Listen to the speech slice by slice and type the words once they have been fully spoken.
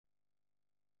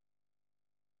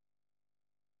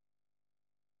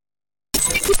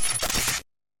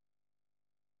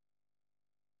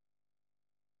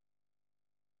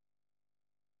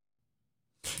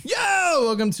Hello,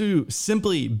 welcome to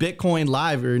Simply Bitcoin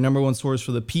Live, your number one source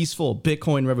for the peaceful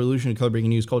Bitcoin revolution, color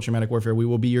breaking news, culture, manic warfare. We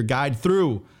will be your guide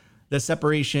through the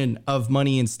separation of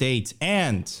money and state.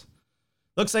 And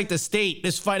looks like the state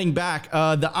is fighting back.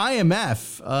 The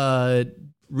IMF,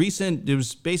 it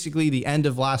was basically the end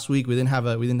of last week. We didn't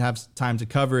have time to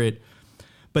cover it,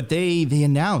 but they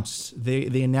announced their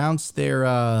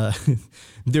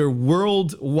their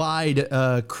worldwide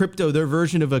crypto, their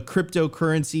version of a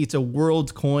cryptocurrency. It's a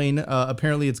world coin.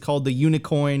 Apparently, it's called the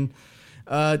Unicoin.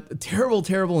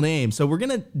 Terrible name. So we're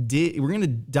gonna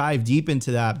dive deep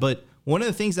into that. But one of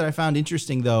the things that I found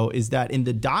interesting, though, is that in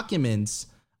the documents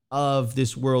of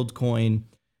this world coin,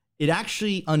 it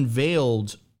actually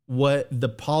unveiled what the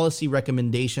policy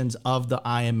recommendations of the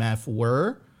IMF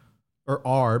were, or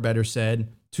are, better said,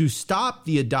 to stop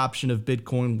the adoption of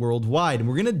Bitcoin worldwide. And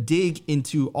we're going to dig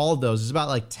into all of those. It's about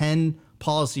like 10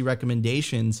 policy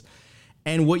recommendations.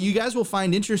 And what you guys will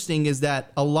find interesting is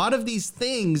that a lot of these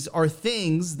things are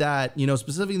things that,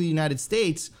 specifically in the United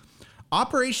States,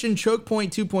 Operation Choke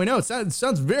Point 2.0, it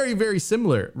sounds very, very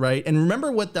similar, right? And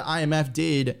remember what the IMF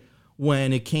did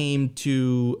when it came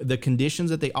to the conditions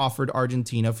that they offered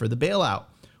Argentina for the bailout.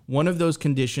 One of those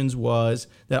conditions was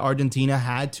that Argentina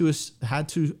had to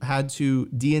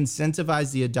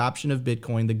de-incentivize the adoption of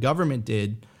Bitcoin. The government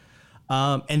did,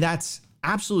 and that's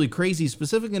absolutely crazy,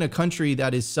 specifically in a country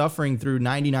that is suffering through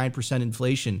 99%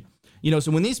 inflation.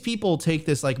 So when these people take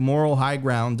this like moral high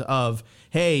ground of,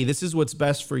 hey, this is what's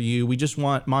best for you, we just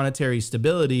want monetary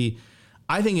stability,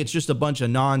 I think it's just a bunch of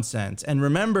nonsense. And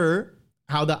remember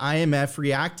how the IMF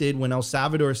reacted when El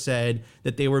Salvador said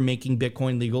that they were making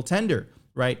Bitcoin legal tender.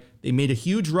 Right? They made a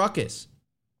huge ruckus.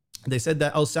 They said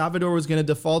that El Salvador was going to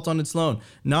default on its loan.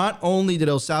 Not only did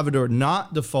El Salvador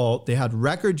not default, they had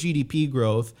record GDP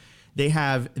growth.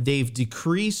 They've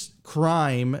decreased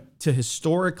crime to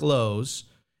historic lows.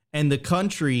 And the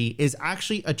country is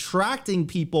actually attracting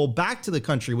people back to the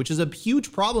country, which is a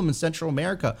huge problem in Central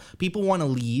America. People want to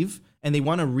leave and they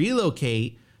want to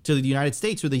relocate to the United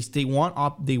States, where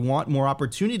they want more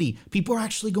opportunity. People are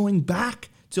actually going back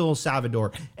to El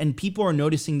Salvador, and people are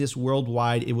noticing this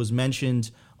worldwide. It was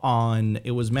mentioned on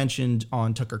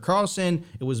Tucker Carlson.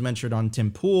 It was mentioned on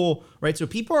Tim Pool, right? So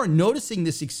people are noticing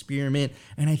this experiment,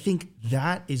 and I think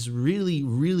that is really,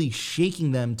 really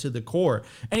shaking them to the core.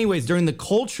 Anyways, during the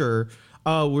culture,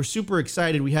 we're super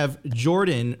excited. We have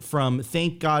Jordan from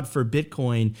Thank God for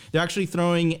Bitcoin. They're actually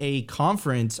throwing a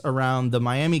conference around the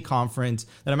Miami conference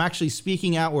that I'm actually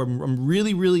speaking at, where I'm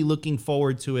really, really looking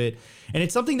forward to it. And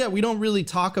it's something that we don't really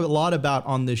talk a lot about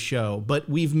on this show, but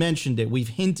we've mentioned it, we've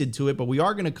hinted to it, but we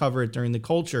are going to cover it during the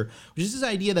culture, which is this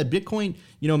idea that Bitcoin,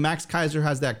 Max Kaiser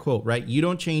has that quote, right? You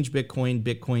don't change Bitcoin,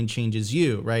 Bitcoin changes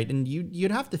you, right? And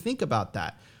you'd have to think about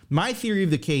that. My theory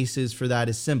of the case is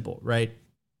simple, right?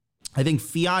 I think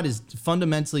fiat is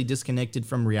fundamentally disconnected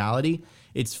from reality.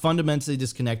 It's fundamentally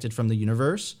disconnected from the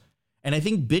universe. And I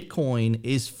think Bitcoin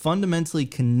is fundamentally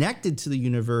connected to the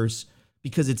universe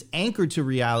because it's anchored to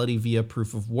reality via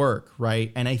proof of work,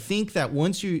 right? And I think that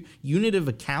once your unit of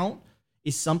account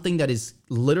is something that is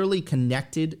literally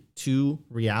connected to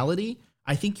reality,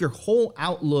 I think your whole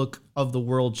outlook of the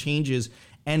world changes.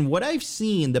 And what I've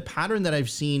seen, the pattern that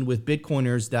I've seen with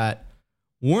Bitcoiners that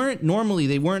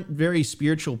they weren't very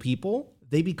spiritual people,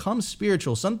 they become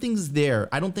spiritual. Something's there.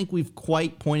 I don't think we've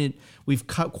quite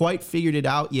figured it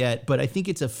out yet, but I think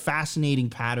it's a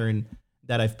fascinating pattern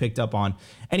that I've picked up on.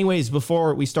 Anyways,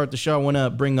 before we start the show, I want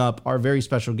to bring up our very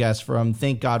special guest from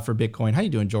Thank God for Bitcoin. How you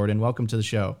doing, Jordan? Welcome to the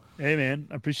show. Hey, man.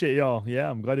 I appreciate y'all. Yeah,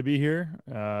 I'm glad to be here.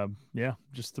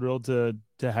 Just thrilled to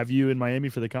have you in Miami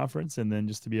for the conference, and then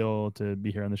just to be able to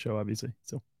be here on the show, obviously.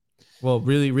 So. Well,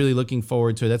 really, really looking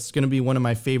forward to it. That's going to be one of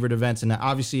my favorite events. And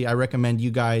obviously, I recommend you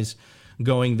guys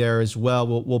going there as well.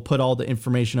 We'll put all the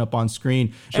information up on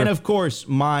screen. Sure. And of course,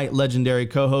 my legendary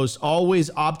co-host,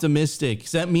 always optimistic,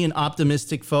 sent me an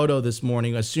optimistic photo this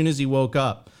morning as soon as he woke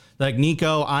up. Like,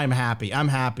 Nico, I'm happy.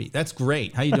 That's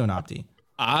great. How you doing, Opti?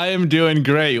 I'm doing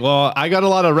great. Well, I got a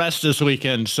lot of rest this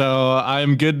weekend, so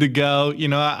I'm good to go.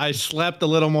 I slept a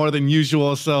little more than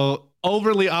usual, so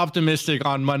overly optimistic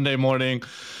on Monday morning.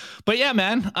 But yeah,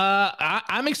 man,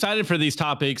 I'm excited for these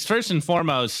topics. First and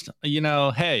foremost,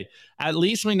 hey, at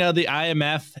least we know the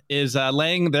IMF is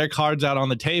laying their cards out on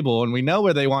the table, and we know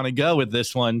where they want to go with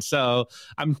this one. So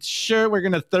I'm sure we're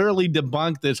going to thoroughly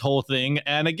debunk this whole thing.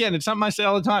 And again, it's something I say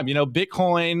all the time.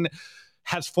 Bitcoin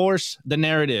has forced the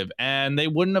narrative, and they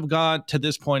wouldn't have got to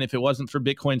this point if it wasn't for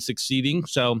Bitcoin succeeding.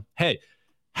 So, hey,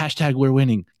 hashtag we're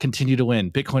winning. Continue to win.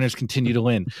 Bitcoiners continue to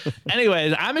win.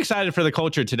 Anyways, I'm excited for the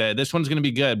culture today. This one's going to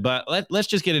be good, but let's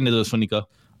just get into this one, Nico.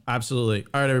 Absolutely.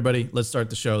 All right, everybody, let's start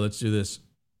the show. Let's do this.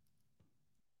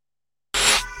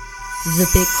 The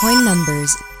Bitcoin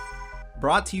numbers.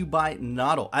 Brought to you by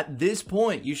Nodl. At this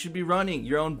point, you should be running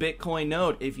your own Bitcoin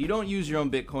node. If you don't use your own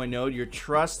Bitcoin node, you're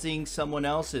trusting someone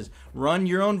else's. Run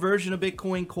your own version of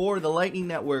Bitcoin Core, the Lightning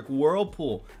Network,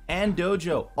 Whirlpool, and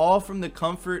Dojo, all from the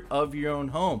comfort of your own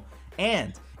home.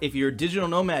 And if you're a digital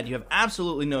nomad, you have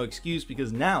absolutely no excuse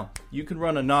because now you can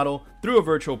run a Nodl through a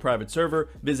virtual private server.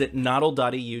 Visit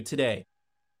nodl.eu today.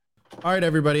 All right,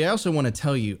 everybody. I also want to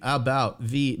tell you about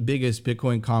the biggest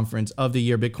Bitcoin conference of the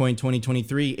year, Bitcoin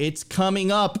 2023. It's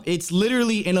coming up. It's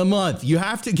literally in a month. You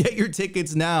have to get your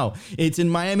tickets now. It's in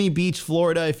Miami Beach,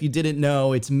 Florida. If you didn't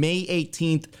know, it's May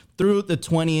 18th through the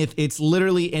 20th. It's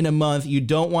literally in a month. You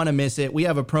don't want to miss it. We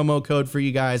have a promo code for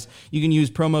you guys. You can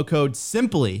use promo code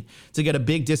SIMPLY to get a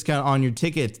big discount on your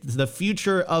tickets. The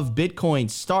future of Bitcoin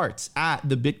starts at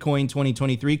the Bitcoin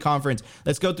 2023 conference.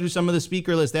 Let's go through some of the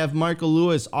speaker list. They have Michael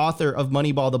Lewis, author of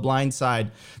Moneyball, The Blind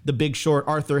Side, The Big Short,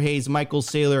 Arthur Hayes, Michael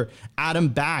Saylor, Adam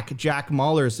Back, Jack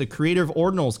Mallers, the creator of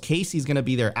Ordinals. Casey's going to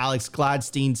be there. Alex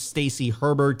Gladstein, Stacey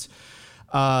Herbert.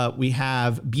 We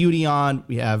have Beauty on.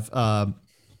 We have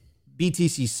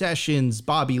BTC Sessions,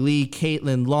 Bobby Lee,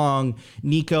 Caitlin Long,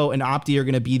 Nico, and Opti are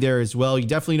going to be there as well. You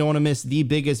definitely don't want to miss the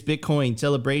biggest Bitcoin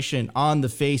celebration on the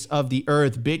face of the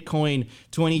earth, Bitcoin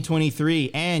 2023.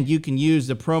 And you can use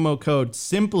the promo code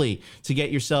SIMPLY to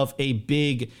get yourself a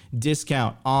big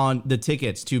discount on the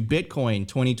tickets to Bitcoin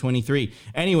 2023.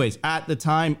 Anyways, at the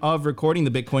time of recording,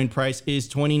 the Bitcoin price is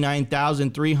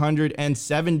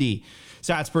 $29,370.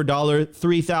 Sats per dollar,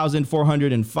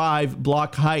 3,405.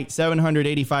 Block height,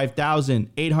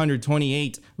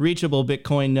 785,828. Reachable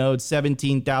Bitcoin nodes,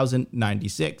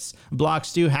 17,096.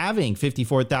 Blocks to halving,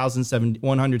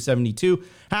 54,172.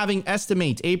 Halving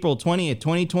estimate, April 20th,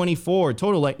 2024.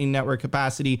 Total Lightning Network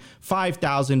capacity,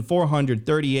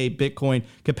 5,438 Bitcoin.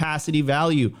 Capacity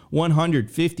value,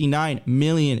 159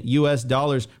 million US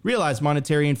dollars. Realized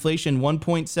monetary inflation,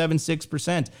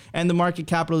 1.76%. And the market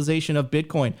capitalization of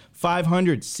Bitcoin,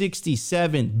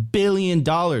 $567 billion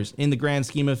in the grand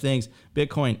scheme of things.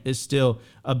 Bitcoin is still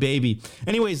a baby.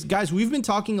 Anyways, guys, we've been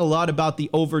talking a lot about the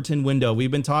Overton window.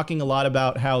 We've been talking a lot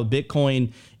about how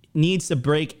Bitcoin needs to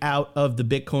break out of the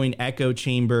Bitcoin echo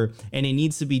chamber and it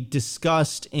needs to be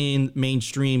discussed in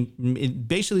mainstream. It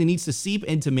basically needs to seep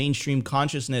into mainstream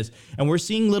consciousness. And we're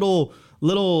seeing little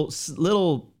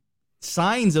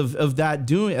signs of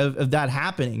that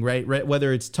happening, right?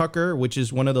 Whether it's Tucker, which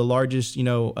is one of the largest,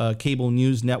 cable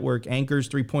news network anchors,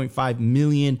 3.5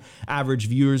 million average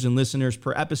viewers and listeners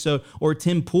per episode, or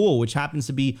Tim Pool, which happens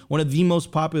to be one of the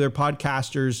most popular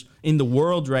podcasters in the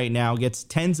world right now, gets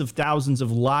tens of thousands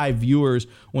of live viewers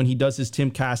when he does his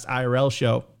Timcast IRL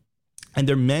show. And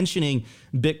they're mentioning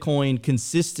Bitcoin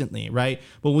consistently, right?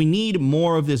 But we need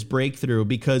more of this breakthrough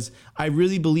because I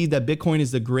really believe that Bitcoin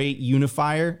is the great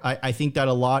unifier. I think that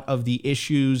a lot of the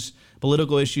issues,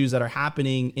 political issues that are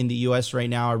happening in the US right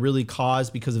now are really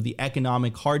caused because of the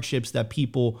economic hardships that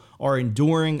people are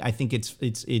enduring. I think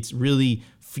it's really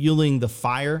fueling the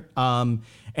fire.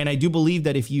 And I do believe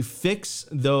that if you fix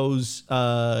those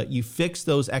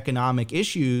economic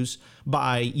issues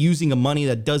by using a money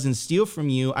that doesn't steal from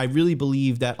you, I really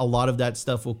believe that a lot of that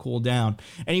stuff will cool down.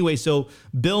 Anyway, so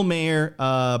Bill Mayer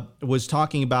was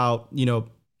talking about,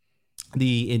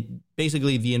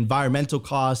 basically the environmental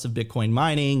costs of Bitcoin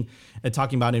mining,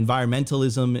 talking about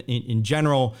environmentalism in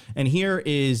general. And here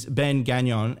is Ben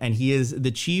Gagnon, and he is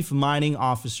the chief mining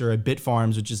officer at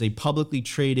Bitfarms, which is a publicly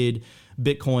traded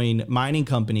Bitcoin mining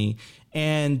company.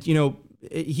 And,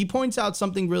 he points out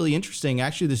something really interesting.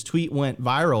 Actually, this tweet went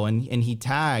viral and he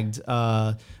tagged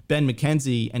Ben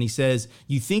McKenzie and he says,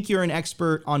 "You think you're an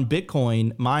expert on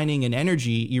Bitcoin, mining, and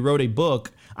energy. You wrote a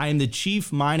book. I am the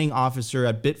chief mining officer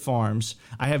at Bitfarms.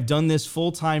 I have done this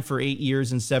full time for 8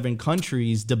 years in 7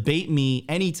 countries. Debate me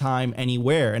anytime,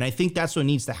 anywhere." And I think that's what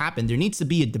needs to happen. There needs to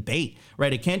be a debate,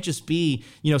 right? It can't just be,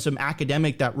 some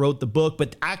academic that wrote the book,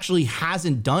 but actually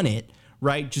hasn't done it.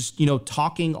 Right? Just,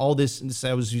 talking all this,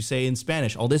 as you say in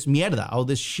Spanish, all this mierda, all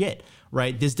this shit,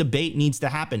 right? This debate needs to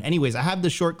happen. Anyways, I have the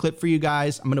short clip for you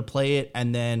guys. I'm going to play it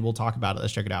and then we'll talk about it.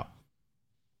 Let's check it out.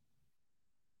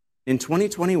 In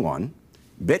 2021,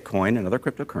 Bitcoin and other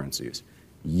cryptocurrencies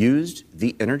used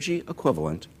the energy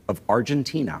equivalent of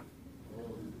Argentina,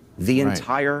 the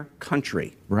entire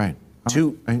country,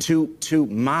 to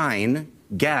mine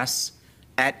gas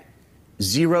at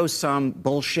zero-sum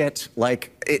bullshit. I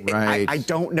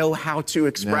don't know how to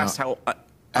express how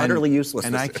utterly useless this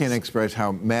is. And I can't express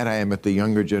how mad I am at the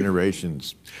younger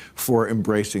generations for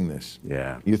embracing this.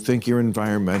 Yeah. You think you're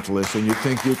environmentalists and you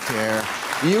think you care.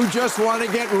 You just want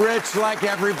to get rich like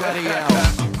everybody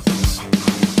else.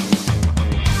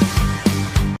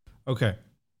 Okay.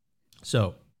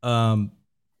 So I'm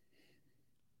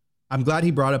glad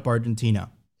he brought up Argentina.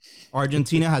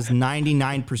 Argentina has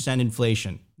 99%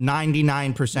 inflation.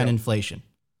 99% inflation.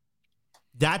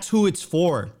 That's who it's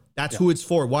for. That's who it's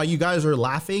for. While you guys are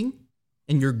laughing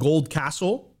in your gold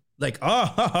castle, like,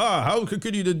 how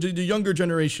could you, the younger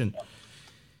generation?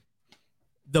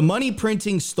 The money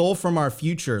printing stole from our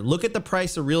future. Look at the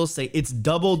price of real estate. It's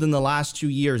doubled in the last 2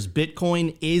 years.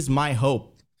 Bitcoin is my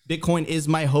hope. Bitcoin is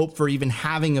my hope for even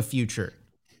having a future.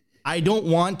 I don't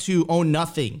want to own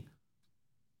nothing.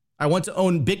 I want to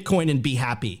own Bitcoin and be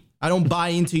happy. I don't buy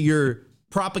into your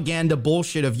propaganda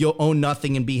bullshit of you'll own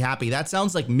nothing and be happy. That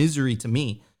sounds like misery to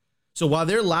me. So while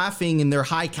they're laughing in their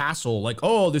high castle, like,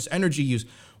 oh, this energy use.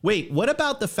 Wait, what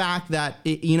about the fact that,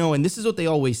 and this is what they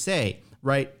always say,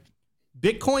 right?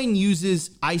 Bitcoin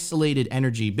uses isolated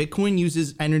energy. Bitcoin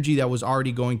uses energy that was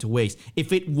already going to waste.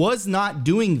 If it was not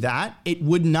doing that, it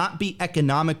would not be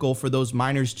economical for those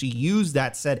miners to use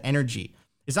that said energy.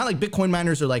 It's not like Bitcoin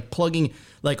miners are like plugging,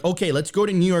 like, okay, let's go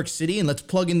to New York City and let's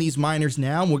plug in these miners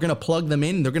now. And we're going to plug them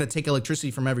in. And they're going to take electricity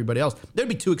from everybody else. That'd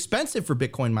be too expensive for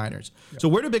Bitcoin miners. So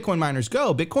where do Bitcoin miners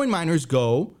go? Bitcoin miners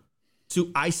go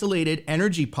to isolated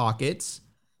energy pockets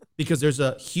because there's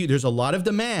a lot of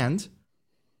demand.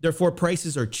 Therefore,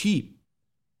 prices are cheap,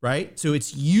 right? So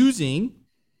it's using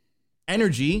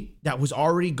energy that was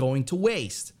already going to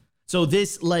waste. So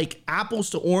this like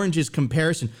apples to oranges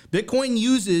comparison. Bitcoin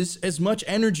uses as much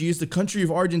energy as the country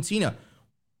of Argentina.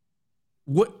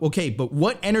 But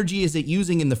what energy is it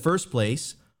using in the first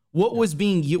place? What was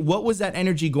that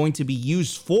energy going to be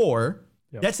used for?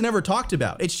 Yep. That's never talked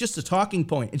about. It's just a talking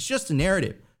point. It's just a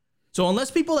narrative. So unless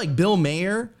people like Bill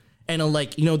Mayer and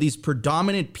these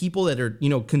predominant people that are,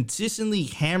 consistently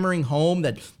hammering home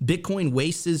that Bitcoin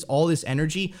wastes all this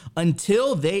energy,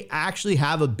 until they actually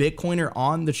have a Bitcoiner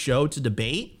on the show to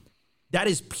debate, that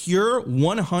is pure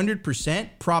 100%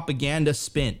 propaganda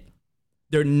spin.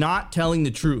 They're not telling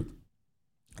the truth.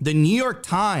 The New York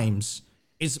Times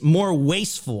is more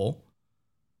wasteful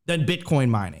than Bitcoin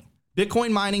mining.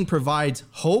 Bitcoin mining provides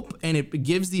hope, and it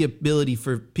gives the ability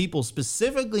for people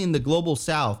specifically in the global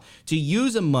south to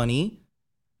use a money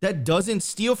that doesn't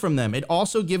steal from them. It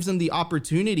also gives them the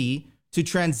opportunity to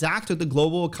transact with the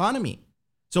global economy.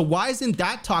 So why isn't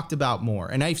that talked about more?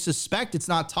 And I suspect it's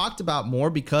not talked about more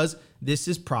because this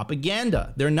is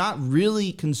propaganda. They're not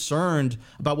really concerned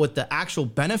about what the actual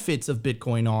benefits of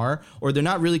Bitcoin are, or they're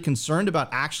not really concerned about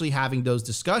actually having those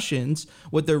discussions.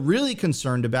 What they're really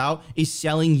concerned about is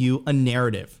selling you a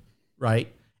narrative,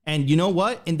 right? And you know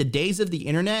what? In the days of the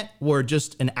internet where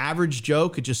just an average Joe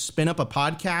could just spin up a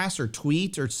podcast or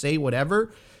tweet or say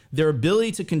whatever, their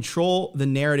ability to control the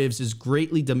narratives is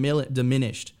greatly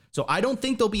diminished. So I don't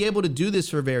think they'll be able to do this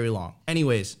for very long.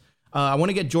 Anyways, I want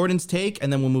to get Jordan's take,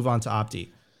 and then we'll move on to Opti.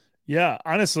 Yeah,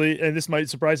 honestly, and this might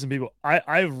surprise some people,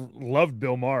 I've loved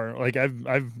Bill Maher. Like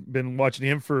I've been watching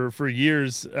him for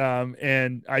years,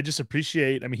 and I just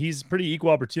appreciate. I mean, he's pretty equal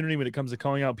opportunity when it comes to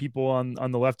calling out people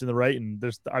on the left and the right. And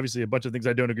there's obviously a bunch of things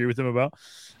I don't agree with him about,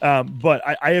 but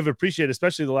I have appreciated,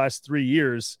 especially the last 3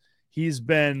 years. He's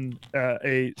been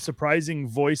a surprising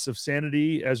voice of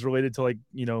sanity as related to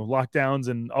lockdowns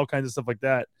and all kinds of stuff like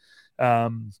that. I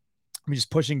mean,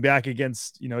 just pushing back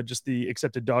against, just the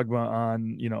accepted dogma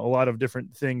on, a lot of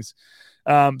different things.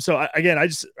 I'm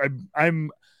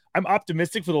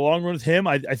optimistic for the long run with him.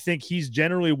 I think he's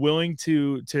generally willing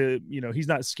to, he's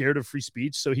not scared of free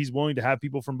speech. So he's willing to have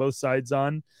people from both sides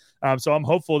on. So I'm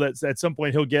hopeful that at some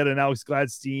point he'll get an Alex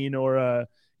Gladstein or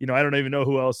I don't even know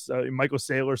who else, Michael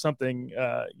Saylor or something,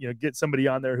 get somebody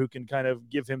on there who can kind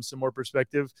of give him some more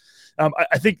perspective.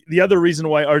 I think the other reason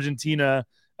why Argentina,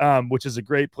 which is a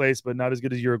great place, but not as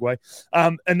good as Uruguay.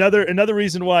 Another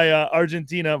reason why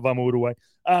Argentina, vamos Uruguay.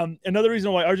 Another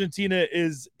reason why Argentina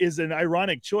is an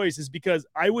ironic choice is because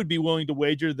I would be willing to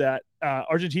wager that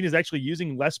Argentina is actually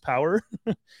using less power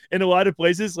in a lot of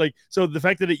places. So the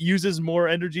fact that it uses more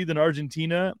energy than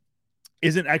Argentina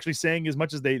isn't actually saying as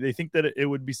much as they think that it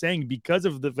would be saying, because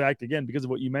of the fact, again, because of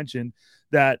what you mentioned,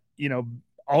 that,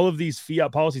 all of these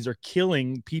fiat policies are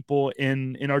killing people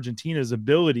in Argentina's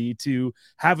ability to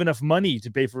have enough money to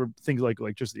pay for things like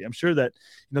electricity. I'm sure that,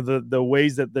 the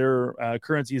ways that their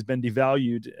currency has been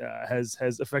devalued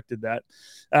has affected that.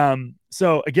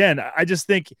 So again, I just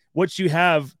think what you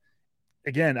have,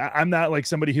 again, I'm not like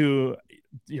somebody who,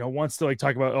 wants to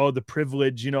talk about, the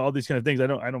privilege, all these kind of things. I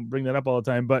don't bring that up all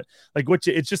the time, but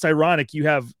it's just ironic. You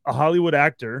have a Hollywood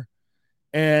actor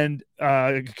and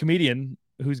a comedian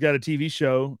who's got a TV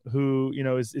show who,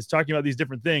 is talking about these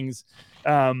different things.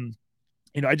 I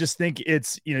just think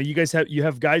it's, you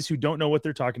have guys who don't know what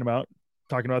they're talking about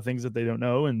things that they don't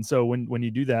know. And so when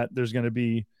you do that, there's going to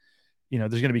be, there's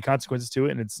going to be consequences to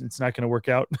it, and it's not going to work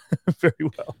out very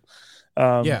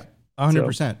well. Yeah.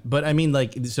 100%. But I mean,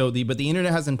 like, but the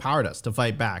internet has empowered us to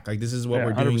fight back. Like, this is what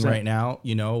we're doing 100%. right now.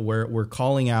 We're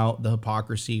calling out the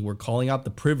hypocrisy. We're calling out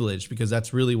the privilege, because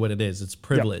that's really what it is. It's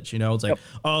privilege. It's like,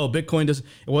 oh, Bitcoin does.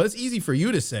 Well, it's easy for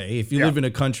you to say if you live in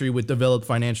a country with developed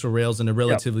financial rails and a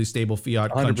relatively stable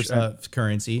fiat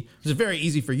currency. It's very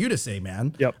easy for you to say,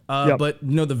 man. But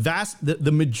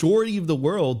the majority of the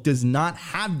world does not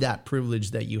have that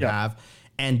privilege that you have.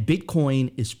 And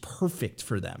Bitcoin is perfect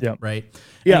for them, right?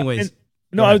 Yeah. Anyways,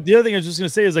 the other thing I was just going to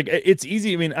say is, like, it's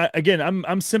easy. I mean,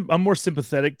 I'm more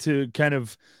sympathetic to kind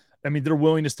of, their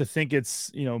willingness to think it's,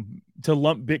 to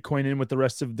lump Bitcoin in with the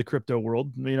rest of the crypto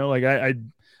world.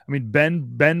 Ben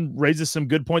raises some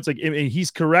good points. Like,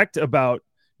 he's correct about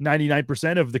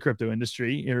 99% of the crypto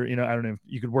industry, or, I don't know if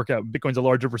you could work out Bitcoin's a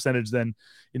larger percentage than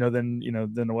a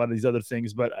lot of these other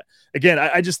things. But again,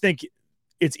 I just think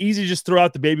it's easy to just throw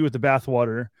out the baby with the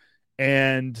bathwater.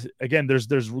 And again, there's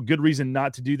good reason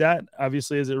not to do that,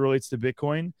 obviously, as it relates to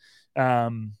Bitcoin.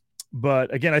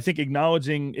 But again, I think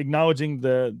acknowledging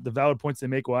the valid points they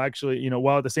make, while actually,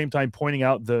 while at the same time pointing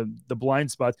out the blind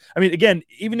spots. I mean, again,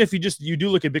 even if you do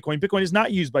look at Bitcoin is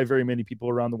not used by very many people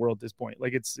around the world at this point.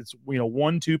 Like, it's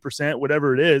 1-2%,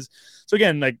 whatever it is. So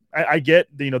again, like, I get,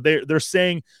 they're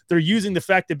saying they're using the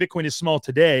fact that Bitcoin is small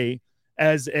today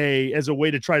as a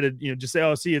way to try to, just say,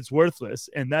 oh, see, it's worthless.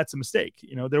 And that's a mistake.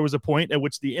 There was a point at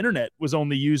which the internet was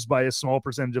only used by a small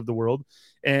percentage of the world.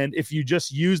 And if you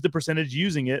just use the percentage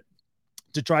using it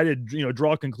to try to,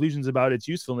 draw conclusions about its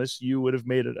usefulness, you would have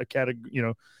made it a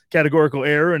categorical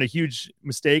error and a huge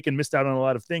mistake, and missed out on a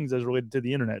lot of things as related to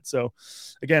the internet. So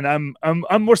again,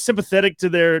 I'm more sympathetic to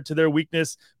their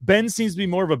weakness. Ben seems to be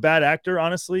more of a bad actor,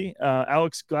 honestly.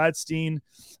 Alex Gladstein,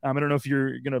 I don't know if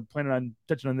you're going to plan on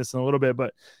touching on this in a little bit,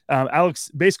 but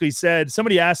Alex basically said,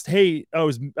 somebody asked, hey, it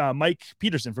was Mike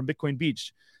Peterson from Bitcoin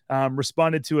Beach,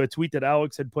 responded to a tweet that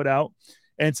Alex had put out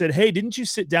and said, hey, didn't you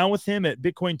sit down with him at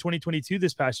Bitcoin 2022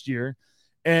 this past year?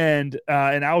 And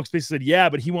Alex basically said, yeah,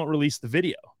 but he won't release the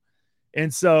video.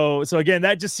 And so again,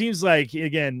 that just seems like,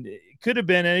 again, it could have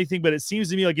been anything, but it seems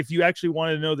to me like if you actually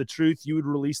wanted to know the truth, you would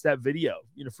release that video,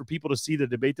 for people to see the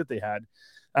debate that they had.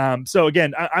 So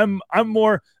again, I'm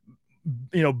more,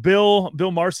 Bill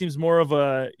Maher seems more of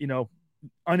a,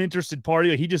 uninterested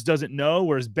party. Like, he just doesn't know.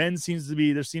 Whereas Ben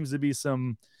there seems to be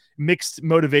some mixed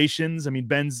motivations. I mean,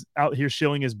 Ben's out here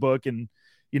shilling his book, and,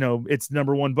 it's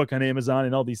 #1 book on Amazon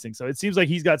and all these things. So it seems like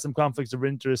he's got some conflicts of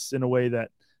interest in a way that,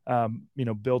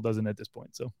 Bill doesn't at this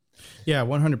point. So. Yeah,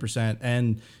 100%.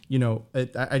 And,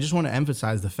 I just want to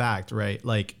emphasize the fact, right?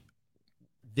 Like,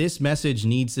 this message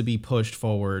needs to be pushed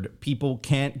forward. People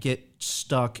can't get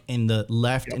stuck in the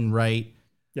left and right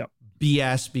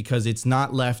BS, because it's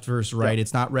not left versus right.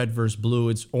 It's not red versus blue.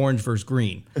 It's orange versus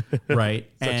green, right?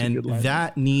 And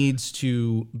that needs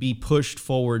to be pushed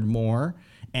forward more.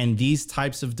 And these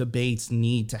types of debates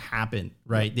need to happen,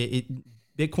 right?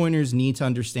 Bitcoiners need to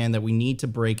understand that we need to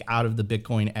break out of the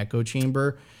Bitcoin echo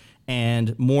chamber,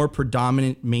 and more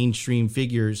predominant mainstream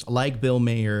figures like Bill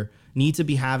Maher need to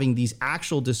be having these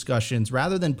actual discussions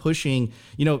rather than pushing,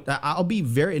 I'll be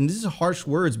very, and this is harsh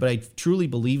words, but I truly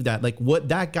believe that, like, what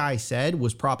that guy said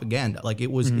was propaganda. Like, it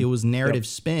was narrative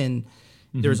spin.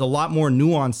 There's a lot more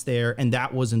nuance there, and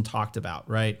that wasn't talked about,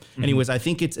 right? Anyways, I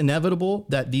think it's inevitable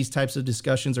that these types of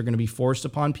discussions are going to be forced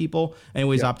upon people.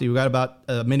 Anyways, Opti, we got about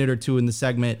a minute or two in the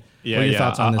segment. What are your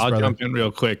thoughts on this, I'll brother? jump in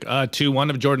real quick. To one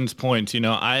of Jordan's points,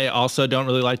 I also don't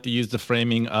really like to use the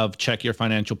framing of check your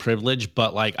financial privilege,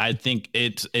 but like, I think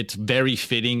it's very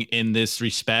fitting in this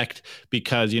respect,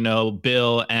 because,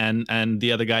 Bill and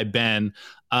the other guy, Ben,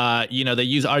 they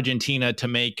use Argentina to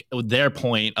make their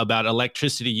point about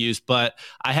electricity use. But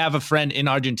I have a friend in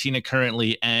Argentina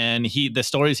currently, and the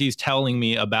stories he's telling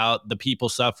me about the people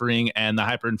suffering and the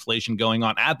hyperinflation going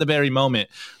on at the very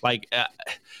moment, like,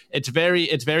 it's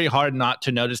very hard not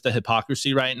to notice the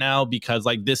hypocrisy right now, because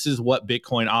like, this is what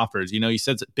Bitcoin offers. He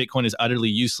says that Bitcoin is utterly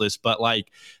useless, but like,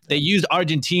 they used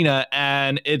Argentina,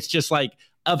 and it's just like,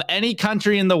 of any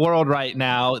country in the world right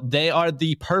now, they are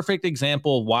the perfect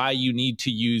example of why you need to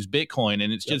use Bitcoin.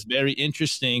 And it's just very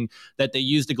interesting that they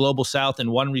use the global South in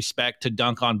one respect to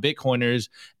dunk on Bitcoiners.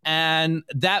 And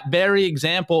that very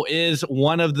example is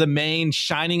one of the main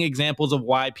shining examples of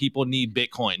why people need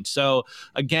Bitcoin. So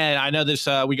again, I know this,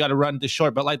 we got to run this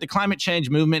short, but like, the climate change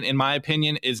movement, in my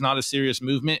opinion, is not a serious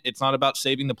movement. It's not about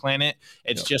saving the planet.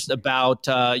 It's just about,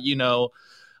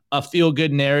 a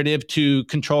feel-good narrative to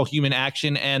control human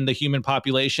action and the human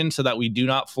population so that we do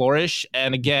not flourish.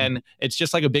 And again, it's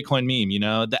just like a Bitcoin meme. You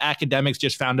know, the academics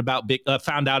just found out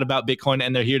about Bitcoin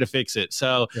and they're here to fix it.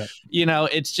 So, you know,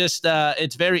 it's just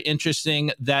it's very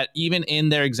interesting that even in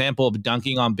their example of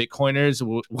dunking on Bitcoiners,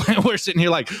 we're sitting here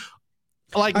like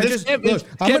I'm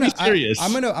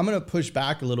gonna push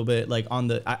back a little bit, like on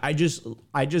the. I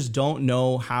just don't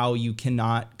know how you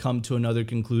cannot come to another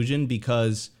conclusion,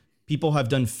 because people have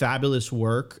done fabulous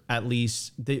work. At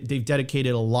least they've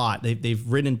dedicated a lot. They've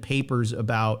written papers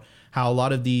about how a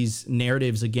lot of these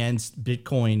narratives against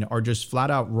Bitcoin are just flat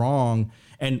out wrong.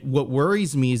 And what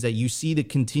worries me is that you see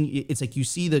you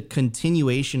see the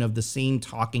continuation of the same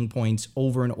talking points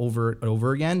over and over and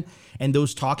over again, and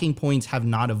those talking points have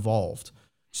not evolved.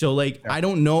 So like, I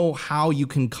don't know how you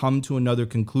can come to another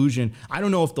conclusion. I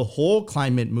don't know if the whole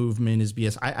climate movement is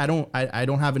BS. I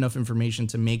don't have enough information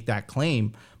to make that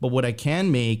claim. But what I can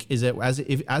make is that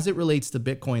as it relates to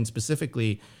Bitcoin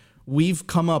specifically, we've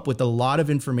come up with a lot of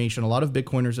information. A lot of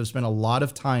Bitcoiners have spent a lot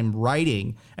of time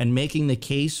writing and making the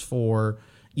case for,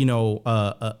 you know,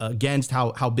 against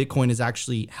how Bitcoin is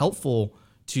actually helpful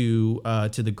to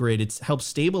the grid. It's helped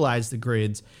stabilize the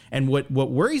grids. And what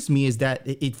worries me is that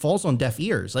it falls on deaf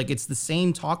ears. Like, it's the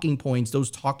same talking points. Those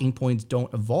talking points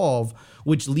don't evolve,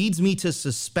 which leads me to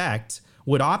suspect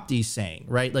what Opti's saying,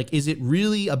 right? Like, is it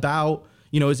really about,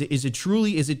 you know, is it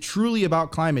truly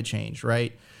about climate change,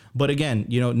 right? But again,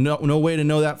 you know, no way to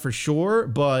know that for sure.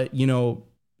 But, you know,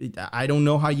 I don't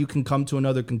know how you can come to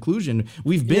another conclusion.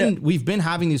 We've been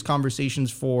having these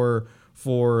conversations for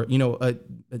you know,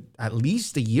 at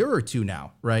least a year or two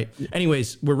now, right?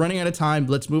 Anyways, we're running out of time.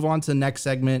 Let's move on to the next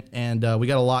segment, and we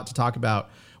got a lot to talk about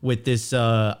with this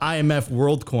IMF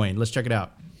World Coin. Let's check it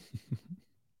out.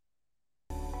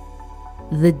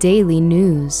 The Daily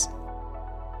News.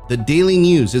 The Daily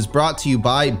News is brought to you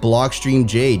by Blockstream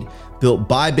Jade, built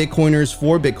by Bitcoiners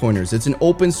for Bitcoiners. It's an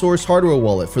open source hardware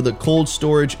wallet for the cold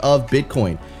storage of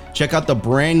Bitcoin. Check out the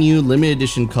brand new limited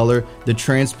edition color, the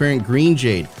transparent green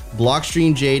jade.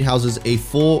 Blockstream Jade houses a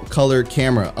full color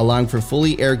camera, allowing for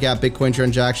fully air-gapped Bitcoin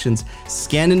transactions,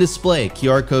 scan and display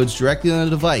QR codes directly on the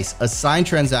device, assign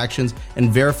transactions,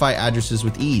 and verify addresses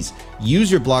with ease.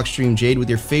 Use your Blockstream Jade with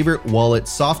your favorite wallet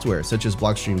software, such as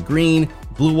Blockstream Green,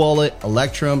 Blue Wallet,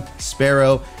 Electrum,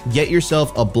 Sparrow. Get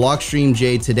yourself a Blockstream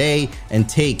Jade today and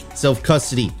take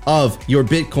self-custody of your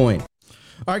Bitcoin.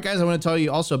 All right, guys, I want to tell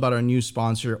you also about our new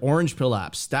sponsor, Orange Pill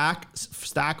app. Stack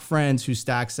friends who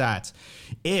stack sats.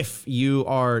 If you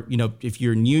are, you know, if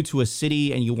you're new to a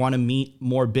city and you want to meet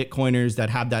more Bitcoiners that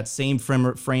have that same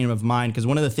frame of mind, because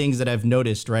one of the things that I've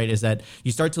noticed, right, is that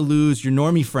you start to lose your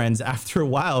normie friends after a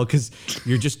while, because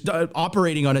you're just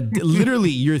operating on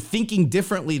literally, you're thinking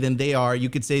differently than they are. You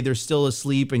could say they're still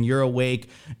asleep and you're awake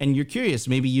and you're curious.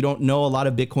 Maybe you don't know a lot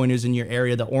of Bitcoiners in your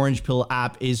area. The Orange Pill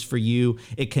app is for you.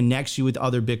 It connects you with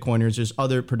other Bitcoiners. There's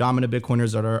other predominant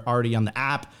Bitcoiners that are already on the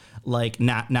app, like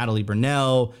Natalie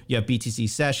Burnell. You have BTC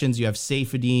Sessions, you have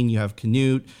Saifedean, you have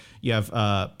Canute, you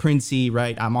have Princey,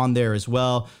 right? I'm on there as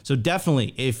well. So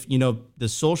definitely, if you know the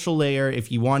social layer,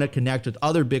 if you want to connect with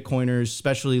other Bitcoiners,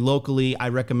 especially locally, I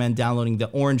recommend downloading the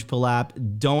Orange Pill app.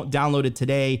 Don't download it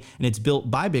today, and it's built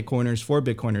by Bitcoiners for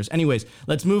Bitcoiners. Anyways,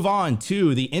 let's move on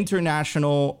to the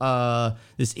international,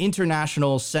 this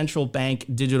international central bank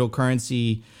digital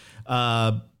currency.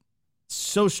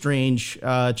 So strange.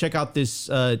 Check out this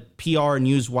PR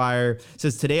Newswire. It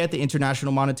says today at the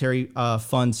International Monetary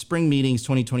Fund Spring Meetings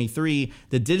 2023,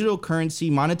 the Digital Currency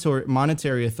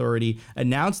Monetary Authority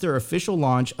announced their official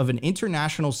launch of an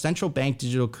international central bank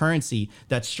digital currency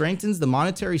that strengthens the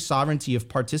monetary sovereignty of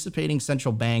participating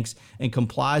central banks and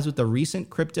complies with the recent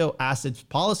crypto assets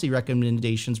policy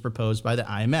recommendations proposed by the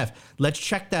IMF. Let's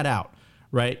check that out.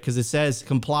 Right? Because it says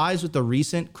complies with the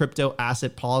recent crypto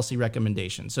asset policy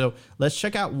recommendations. So let's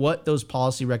check out what those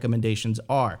policy recommendations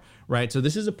are, right? So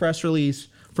this is a press release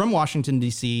from Washington,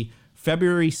 D.C.,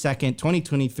 February 2nd,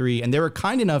 2023. And they were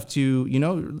kind enough to, you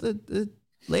know,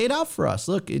 lay it out for us.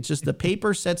 Look, it's just the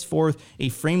paper sets forth a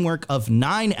framework of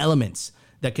 9 elements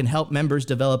that can help members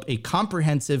develop a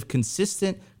comprehensive,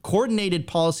 consistent, coordinated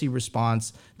policy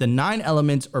response. The 9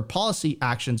 elements or policy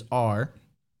actions are,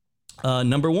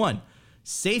 number 1,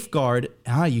 safeguard,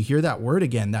 you hear that word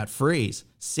again, that phrase,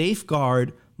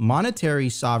 safeguard monetary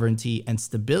sovereignty and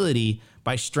stability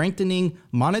by strengthening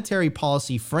monetary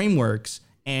policy frameworks.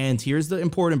 And here's the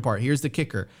important part, here's the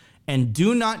kicker, and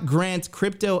do not grant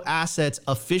crypto assets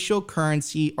official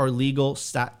currency or legal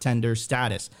tender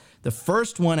status. The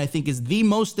first one, I think, is the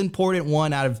most important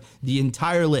one out of the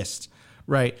entire list,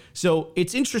 right? So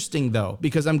it's interesting, though,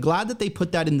 because I'm glad that they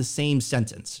put that in the same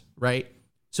sentence, right?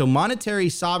 So monetary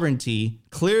sovereignty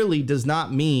clearly does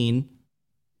not mean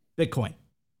Bitcoin,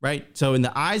 right? So in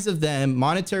the eyes of them,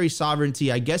 monetary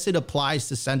sovereignty, I guess it applies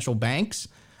to central banks.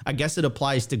 I guess it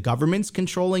applies to governments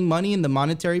controlling money in the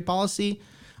monetary policy.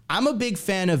 I'm a big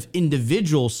fan of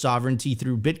individual sovereignty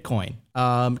through Bitcoin.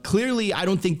 Clearly, I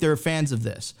don't think they're fans of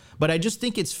this, but I just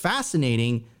think it's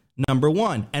fascinating, number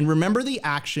one. And remember the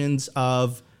actions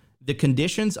of the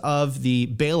conditions of the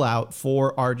bailout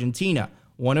for Argentina.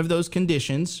 One of those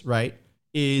conditions, right,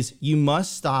 is you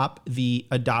must stop the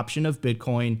adoption of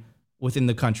Bitcoin within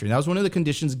the country. That was one of the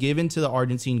conditions given to the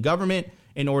Argentine government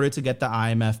in order to get the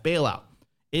IMF bailout.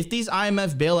 If these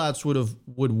IMF bailouts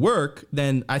would work,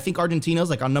 then I think Argentina is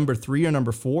like on number 3 or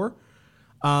number 4.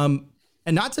 And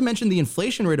not to mention the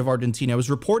inflation rate of Argentina was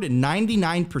reported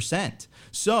 99%.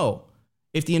 So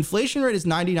if the inflation rate is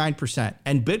 99%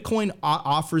 and Bitcoin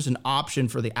offers an option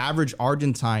for the average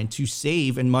Argentine to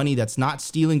save in money that's not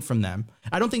stealing from them,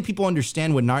 I don't think people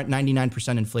understand what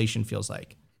 99% inflation feels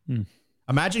like.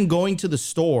 Imagine going to the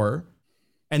store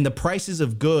and the prices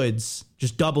of goods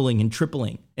just doubling and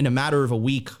tripling in a matter of a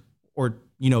week or,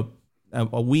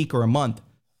 a week or a month.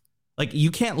 Like,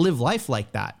 you can't live life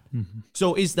like that.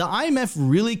 So is the IMF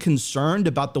really concerned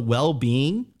about the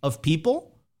well-being of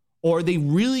people, or are they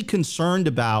really concerned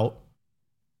about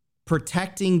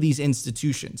protecting these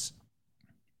institutions?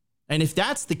 And if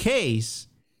that's the case,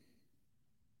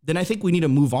 then I think we need to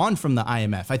move on from the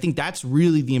IMF. I think that's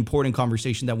really the important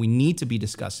conversation that we need to be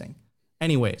discussing.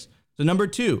 Anyways, so number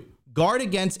 2, guard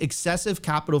against excessive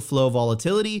capital flow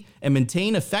volatility and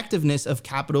maintain effectiveness of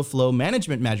capital flow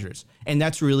management measures. And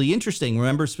that's really interesting.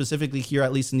 Remember, specifically here,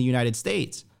 at least in the United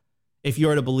States, if you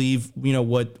are to believe,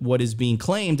 what is being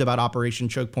claimed about Operation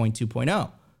Choke Point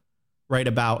 2.0, right?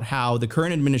 About how the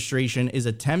current administration is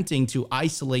attempting to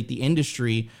isolate the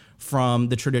industry from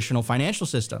the traditional financial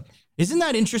system. Isn't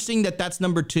that interesting that that's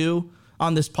number 2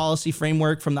 on this policy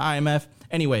framework from the IMF?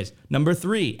 Anyways, number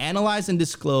 3, analyze and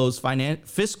disclose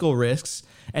fiscal risks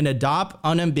and adopt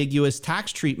unambiguous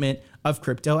tax treatment of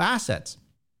crypto assets,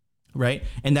 right?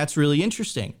 And that's really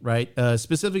interesting, right?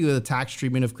 Specifically the tax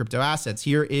treatment of crypto assets.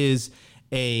 Here is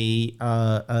an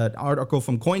article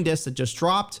from CoinDesk that just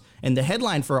dropped, and the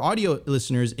headline for audio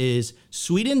listeners is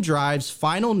Sweden drives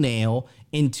final nail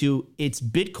into its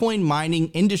Bitcoin mining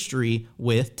industry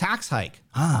with tax hike.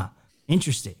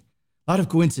 Interesting. A lot of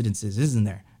coincidences, isn't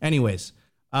there? Anyways,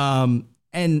 and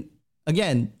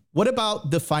again, what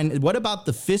about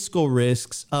the fiscal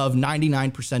risks of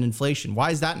 99% inflation?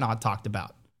 Why is that not talked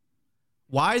about?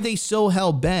 Why are they so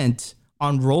hell bent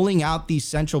on rolling out these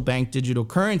central bank digital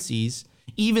currencies,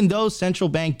 even though central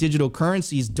bank digital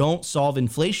currencies don't solve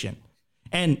inflation?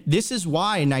 And this is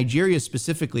why Nigeria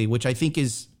specifically, which I think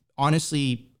is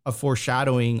honestly a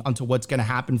foreshadowing onto what's going to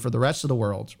happen for the rest of the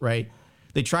world, right?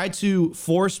 They tried to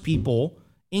force people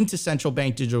into central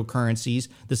bank digital currencies.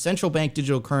 The central bank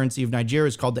digital currency of Nigeria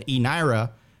is called the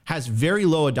e-Naira, has very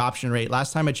low adoption rate.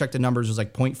 Last time I checked the numbers was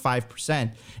like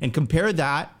 0.5%. And compare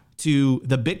that to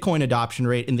the Bitcoin adoption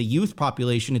rate in the youth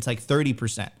population, it's like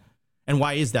 30%. And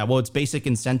why is that? Well, it's basic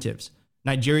incentives.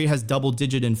 Nigeria has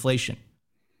double-digit inflation.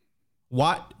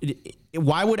 Why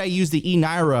would I use the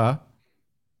e-Naira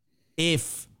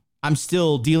if I'm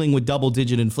still dealing with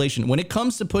double-digit inflation? When it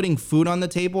comes to putting food on the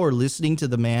table or listening to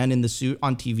the man in the suit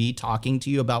on TV talking to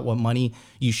you about what money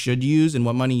you should use and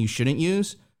what money you shouldn't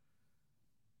use,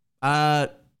 I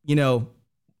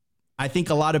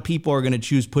think a lot of people are going to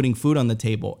choose putting food on the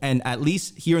table. And at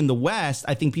least here in the West,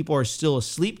 I think people are still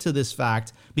asleep to this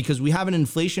fact because we have an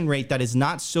inflation rate that is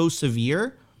not so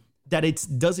severe that it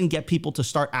doesn't get people to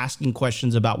start asking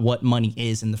questions about what money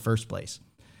is in the first place.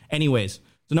 Anyways,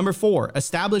 so number 4,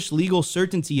 establish legal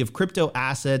certainty of crypto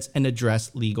assets and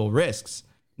address legal risks.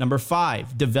 Number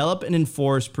 5, develop and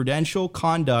enforce prudential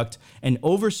conduct and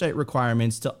oversight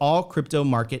requirements to all crypto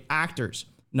market actors.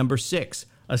 Number 6,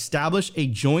 establish a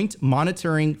joint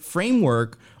monitoring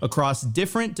framework across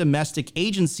different domestic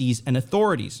agencies and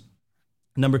authorities.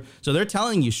 So they're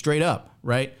telling you straight up,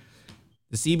 right?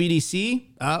 The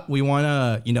CBDC, we want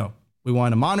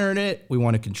to monitor it, we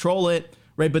want to control it,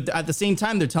 right? But at the same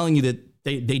time, they're telling you that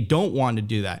they don't want to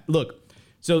do that. Look,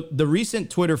 so the recent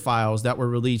Twitter files that were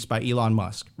released by Elon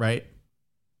Musk, right?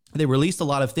 They released a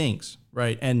lot of things,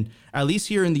 right? And at least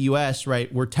here in the US,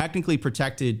 right, we're technically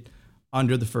protected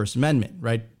under the First Amendment,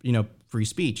 right? Free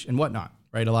speech and whatnot,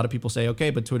 right? A lot of people say, okay,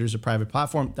 but Twitter's a private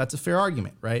platform. That's a fair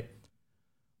argument, right?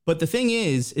 But the thing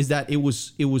is that it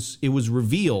was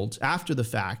revealed after the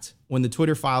fact when the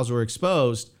Twitter files were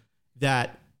exposed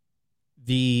that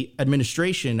the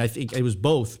administration, I think it was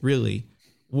both really,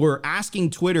 were asking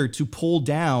Twitter to pull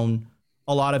down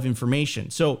a lot of information.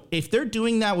 So if they're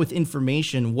doing that with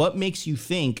information, what makes you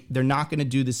think they're not going to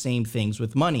do the same things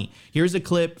with money? Here's a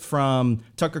clip from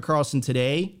Tucker Carlson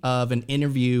today of an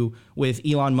interview with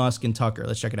Elon Musk and Tucker.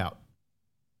 Let's check it out.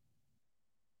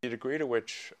 The degree to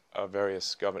which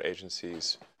various government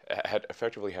agencies had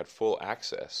effectively had full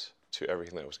access to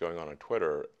everything that was going on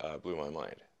Twitter blew my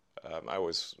mind. I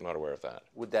was not aware of that.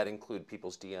 Would that include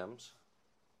people's DMs?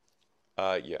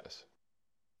 Yes.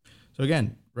 So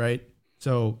again, right?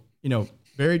 So,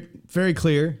 very, very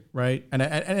clear, right? And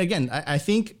again, I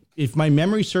think if my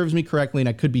memory serves me correctly, and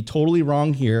I could be totally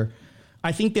wrong here,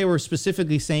 I think they were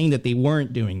specifically saying that they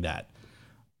weren't doing that.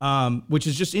 Which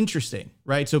is just interesting,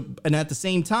 right? So, and at the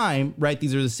same time, right,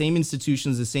 these are the same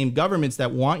institutions, the same governments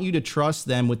that want you to trust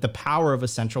them with the power of a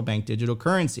central bank digital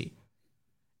currency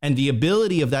and the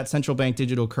ability of that central bank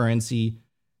digital currency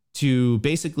to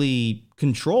basically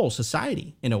control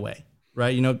society in a way,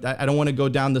 right? I don't want to go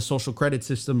down the social credit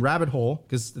system rabbit hole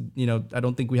because, I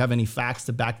don't think we have any facts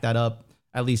to back that up,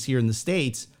 at least here in the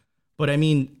States. But I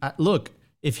mean, look,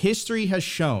 if history has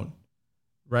shown,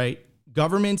 right,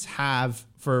 governments have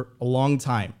for a long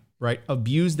time, right,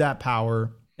 abused that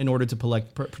power in order to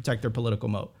protect their political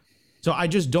moat. So I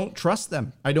just don't trust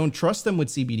them. I don't trust them with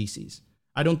CBDCs.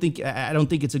 I don't think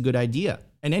it's a good idea.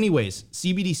 And anyways,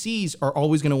 CBDCs are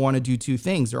always going to want to do two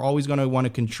things. They're always going to want to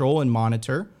control and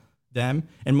monitor them.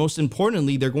 And most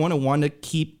importantly, they're going to want to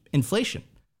keep inflation.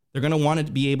 They're going to want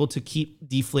to be able to keep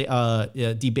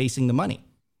debasing the money.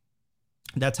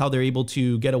 That's how they're able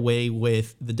to get away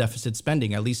with the deficit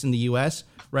spending, at least in the US,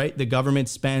 right? The government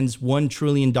spends $1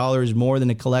 trillion more than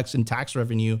it collects in tax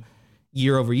revenue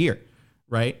year over year,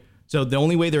 right? So the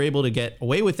only way they're able to get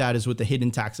away with that is with the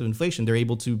hidden tax of inflation. They're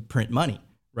able to print money,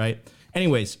 right?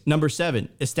 Anyways, number 7,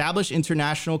 establish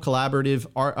international collaborative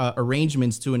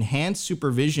arrangements to enhance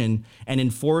supervision and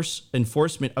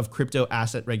enforcement of crypto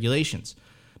asset regulations.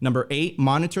 Number 8,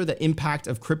 monitor the impact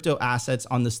of crypto assets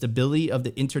on the stability of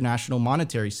the international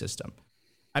monetary system.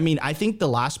 I mean, I think the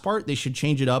last part, they should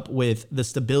change it up with the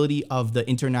stability of the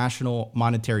international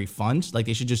monetary fund. Like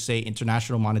they should just say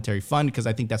international monetary fund, because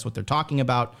I think that's what they're talking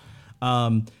about.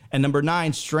 And number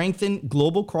 9, strengthen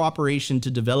global cooperation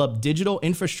to develop digital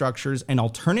infrastructures and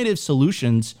alternative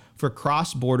solutions for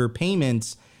cross-border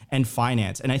payments and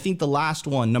finance. And I think the last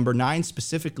one, number 9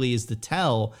 specifically, is the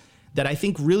tell that I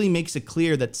think really makes it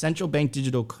clear that central bank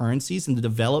digital currencies and the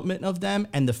development of them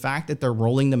and the fact that they're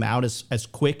rolling them out as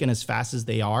quick and as fast as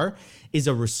they are is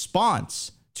a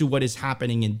response to what is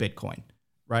happening in Bitcoin,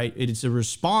 right? It is a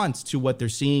response to what they're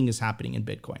seeing is happening in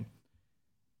Bitcoin.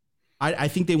 I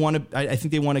think they want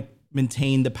to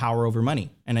maintain the power over money.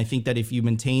 And I think that if you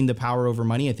maintain the power over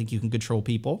money, I think you can control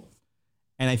people.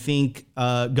 And I think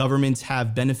governments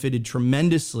have benefited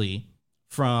tremendously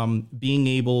from being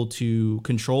able to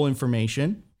control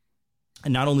information,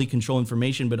 and not only control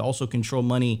information, but also control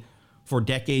money for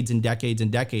decades and decades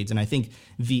and decades. And I think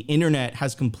the internet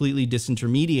has completely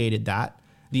disintermediated that.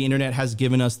 The internet has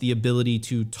given us the ability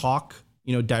to talk,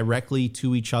 directly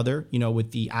to each other,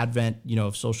 with the advent,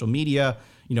 of social media.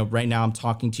 Right now I'm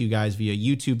talking to you guys via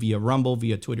YouTube, via Rumble,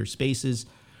 via Twitter Spaces.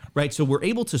 Right. So we're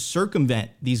able to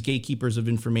circumvent these gatekeepers of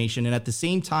information. And at the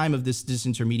same time of this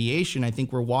disintermediation, I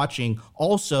think we're watching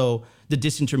also the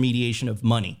disintermediation of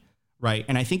money. Right.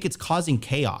 And I think it's causing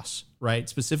chaos, right?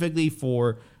 Specifically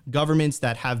for governments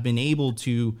that have been able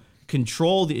to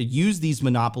use these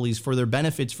monopolies for their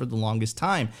benefits for the longest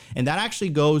time. And that actually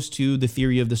goes to the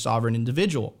theory of the sovereign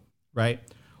individual, right?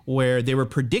 Where they were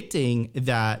predicting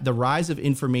that the rise of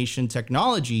information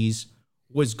technologies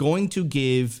was going to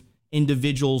give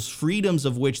individuals freedoms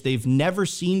of which they've never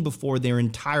seen before their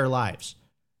entire lives.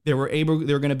 They were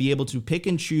going to be able to pick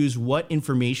and choose what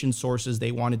information sources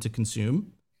they wanted to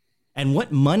consume and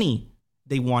what money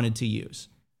they wanted to use.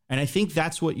 And I think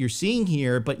that's what you're seeing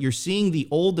here, but you're seeing the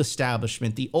old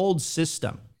establishment, the old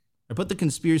system. I put the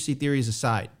conspiracy theories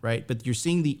aside, right? But you're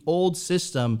seeing the old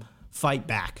system fight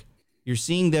back. You're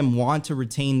seeing them want to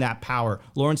retain that power.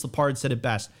 Lawrence Lepard said it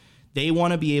best. They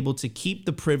want to be able to keep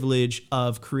the privilege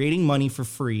of creating money for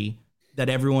free that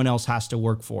everyone else has to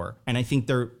work for. And I think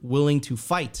they're willing to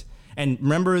fight. And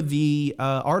remember the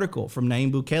article from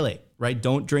Nayib Bukele, right?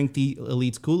 Don't drink the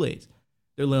elite's Kool-Aid.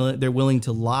 They're willing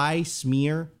to lie,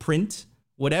 smear, print,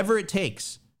 whatever it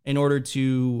takes in order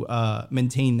to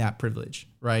maintain that privilege,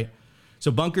 right?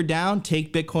 So bunker down,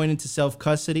 take Bitcoin into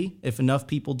self-custody. If enough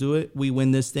people do it, we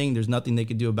win this thing. There's nothing they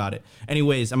can do about it.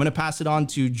 Anyways, I'm going to pass it on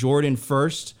to Jordan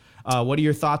first. What are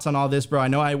your thoughts on all this, bro? I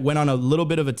know I went on a little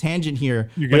bit of a tangent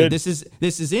here, but this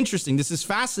is interesting. This is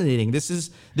fascinating. This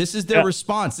is their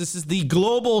response. This is the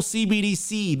global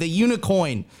CBDC, the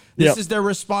unicorn. This is their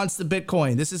response to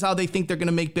Bitcoin. This is how they think they're going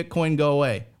to make Bitcoin go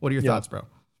away. What are your thoughts, bro?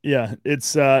 Yeah,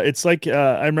 it's like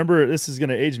I remember, this is going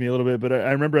to age me a little bit, but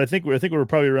I remember, I think we were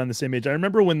probably around the same age. I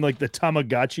remember when like the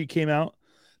Tamagotchi came out.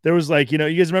 There was like, you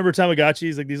guys remember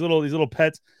Tamagotchis, like these little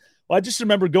pets. Well, I just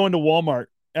remember going to Walmart,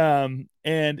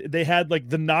 and they had like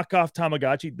the knockoff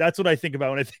Tamagotchi. That's what I think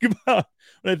about when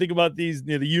I think about these,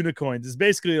 the unicorns. It's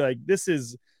basically like this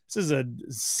is a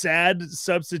sad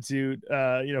substitute,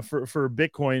 for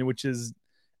Bitcoin, which is,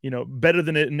 better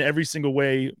than it in every single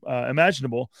way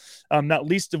imaginable. Not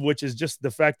least of which is just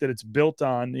the fact that it's built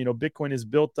on, Bitcoin is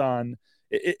built on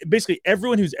basically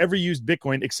everyone who's ever used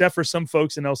Bitcoin, except for some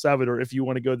folks in El Salvador, if you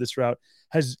want to go this route,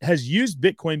 has used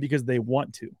Bitcoin because they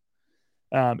want to.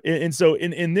 And so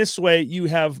in this way,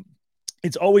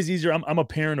 it's always easier. I'm a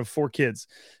parent of 4 kids.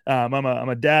 I'm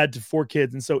a dad to 4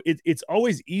 kids. And so it's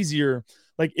always easier.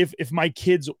 Like if my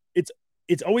kids,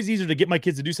 it's always easier to get my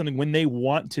kids to do something when they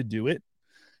want to do it.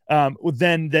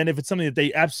 Then if it's something that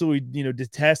they absolutely,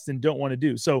 detest and don't want to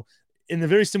do. So in the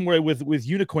very similar way with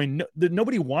Unicoin,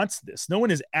 nobody wants this. No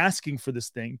one is asking for this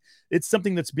thing. It's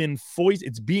something that's been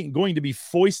going to be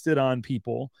foisted on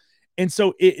people. And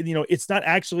so it's not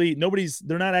actually,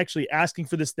 they're not actually asking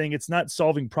for this thing. It's not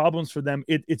solving problems for them.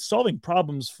 It's solving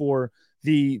problems for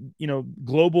the,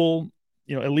 global,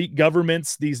 elite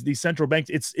governments, these central banks.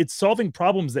 It's solving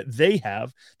problems that they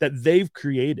have, that they've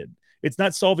created. It's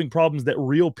not solving problems that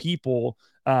real people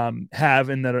have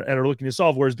and that are looking to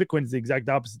solve, whereas Bitcoin is the exact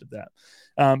opposite of that.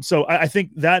 So I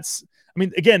think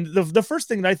again, the first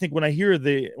thing that I think when I hear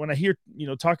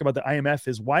talk about the IMF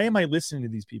is, why am I listening to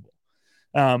these people?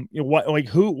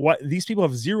 These people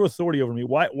have zero authority over me.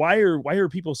 Why are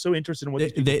people so interested in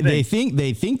what they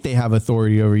think they have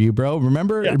authority over you, bro?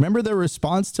 Remember their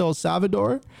response to El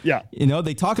Salvador? Yeah.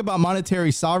 They talk about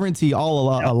monetary sovereignty a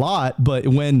lot, but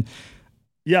when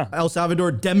El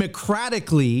Salvador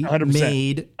democratically 100%,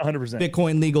 made 100%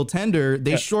 Bitcoin legal tender,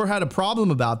 they sure had a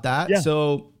problem about that. Yeah.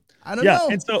 So I don't know.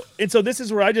 And so this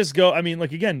is where I just go,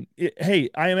 again, hey,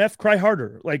 IMF, cry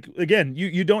harder. Like, again,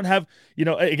 you don't have,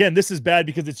 again, this is bad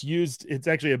because it's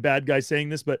actually a bad guy saying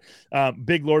this, but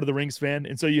big Lord of the Rings fan.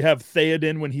 And so you have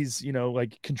Theoden when he's,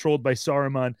 controlled by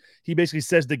Saruman. He basically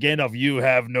says to Gandalf, you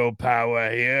have no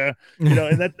power here.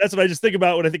 And that's what I just think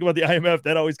about when I think about the IMF.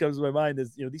 That always comes to my mind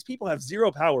is, these people have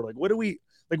zero power. Like, what do we,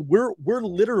 like,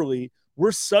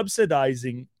 we're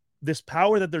subsidizing this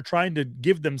power that they're trying to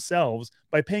give themselves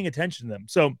by paying attention to them.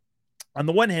 So on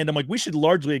the one hand, I'm like, we should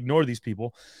largely ignore these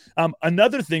people.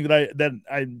 Another thing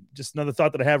another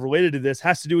thought that I have related to this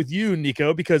has to do with you,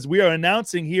 Nico, because we are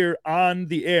announcing here on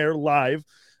the air live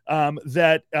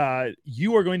that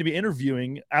you are going to be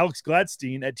interviewing Alex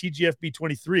Gladstein at TGFB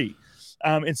 23.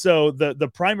 And so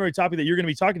the primary topic that you're going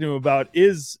to be talking to him about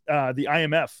is the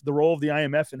IMF, the role of the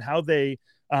IMF and how they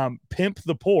pimp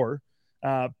the poor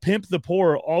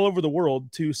all over the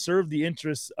world to serve the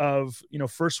interests of,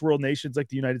 first world nations like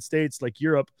the United States, like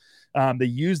Europe. They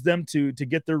use them to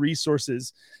get their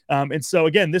resources. And so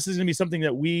again, this is going to be something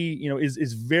that we,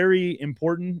 is very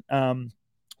important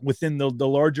within the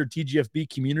larger TGFB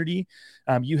community.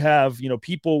 You have,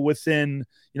 people within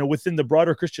the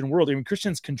broader Christian world.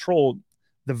 Christians control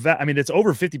it's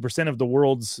over 50% of the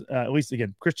world's, at least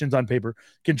again, Christians on paper,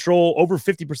 control over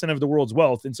 50% of the world's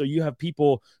wealth. And so you have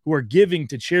people who are giving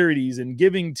to charities and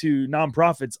giving to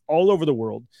nonprofits all over the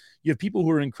world. You have people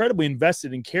who are incredibly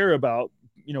invested and care about,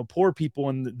 poor people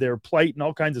and their plight and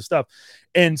all kinds of stuff.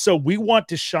 And so we want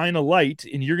to shine a light,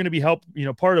 and you're going to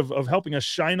be part of helping us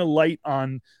shine a light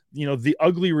on, the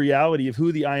ugly reality of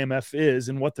who the IMF is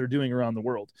and what they're doing around the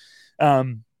world.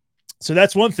 So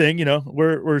that's one thing,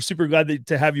 we're super glad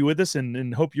to have you with us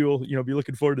and hope you'll, be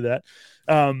looking forward to that.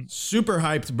 Super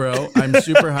hyped, bro. I'm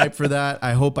super hyped for that.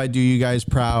 I hope I do you guys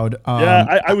proud.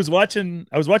 I was watching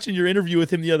your interview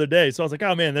with him the other day. So I was like,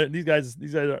 oh man, these guys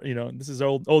are, this is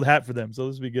old hat for them. So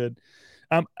this will be good.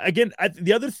 Again,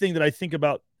 the other thing that I think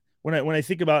about when I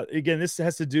think about, again, this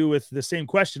has to do with the same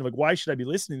question of like, why should I be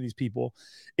listening to these people,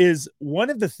 is one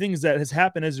of the things that has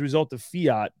happened as a result of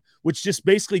fiat, which just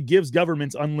basically gives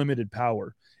governments unlimited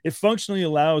power. It functionally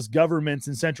allows governments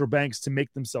and central banks to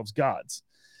make themselves gods.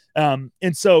 And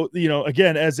so,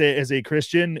 again, as a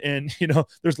Christian, and,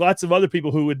 there's lots of other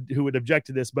people who would object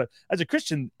to this, but as a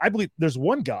Christian, I believe there's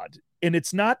one God, and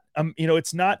it's not,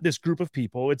 it's not this group of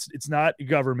people. It's not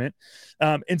government.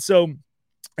 And so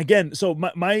again, so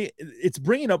it's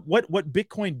bringing up what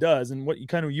Bitcoin does, and what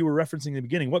you were referencing in the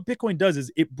beginning. What Bitcoin does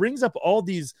is it brings up all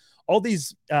these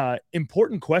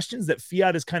important questions that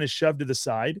fiat is kind of shoved to the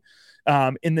side,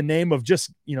 in the name of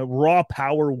just, raw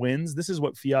power wins. This is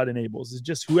what fiat enables, is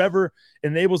just whoever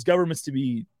enables governments to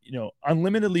be,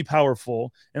 unlimitedly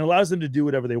powerful and allows them to do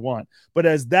whatever they want. But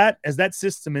as that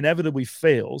system inevitably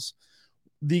fails,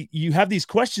 you have these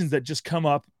questions that just come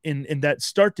up in that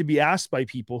start to be asked by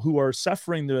people who are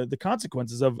suffering the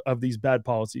consequences of these bad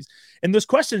policies. And those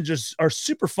questions just are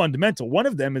super fundamental. One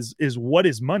of them is what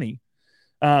is money?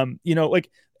 Like,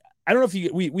 I don't know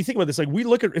if we think about this. Like,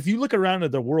 if you look around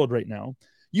at the world right now,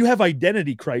 you have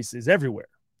identity crises everywhere.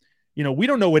 We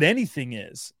don't know what anything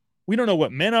is. We don't know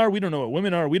what men are. We don't know what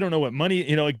women are. We don't know what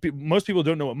money, most people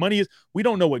don't know what money is. We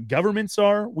don't know what governments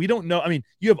are. We don't know. I mean,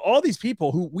 you have all these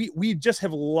people who we just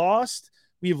have lost.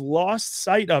 We have lost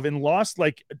sight of and lost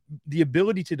like the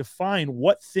ability to define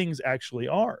what things actually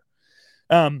are.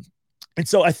 And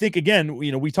so I think, again,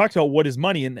 we talked about what is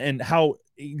money and how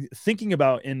thinking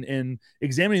about and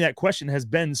examining that question has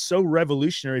been so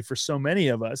revolutionary for so many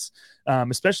of us,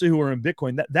 especially who are in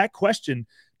Bitcoin. That question,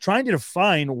 trying to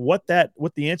define what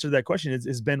the answer to that question is,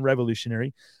 has been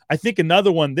revolutionary. I think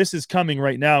another one, this is coming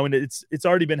right now, and it's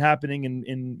already been happening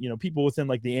in people within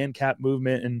like the ANCAP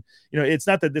movement. And, it's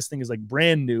not that this thing is like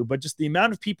brand new, but just the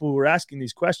amount of people who are asking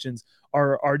these questions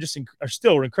are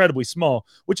still incredibly small,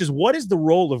 which is, what is the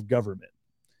role of government?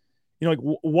 Like,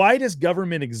 why does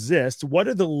government exist? What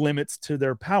are the limits to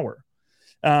their power?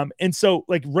 And so,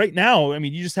 like, right now, I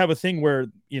mean, you just have a thing where,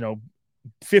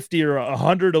 50 or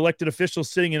 100 elected officials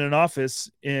sitting in an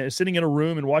office, sitting in a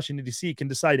room in Washington, D.C. can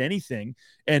decide anything.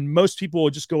 And most people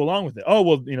will just go along with it. Oh,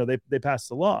 well, they passed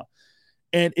the law.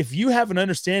 And if you have an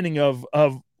understanding of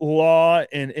law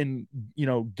and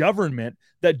government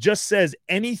that just says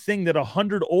anything that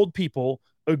 100 old people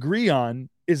agree on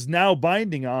is now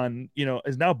binding on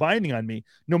me,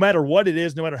 no matter what it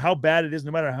is, no matter how bad it is,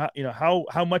 no matter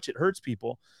how much it hurts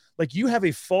people, like, you have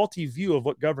a faulty view of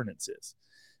what governance is.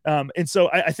 And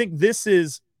so I think this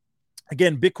is,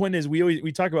 again, Bitcoin is,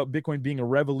 we talk about Bitcoin being a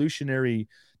revolutionary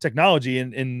technology,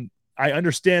 and I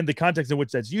understand the context in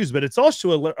which that's used, but it's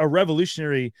also a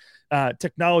revolutionary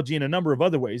technology in a number of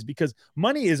other ways, because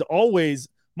money is always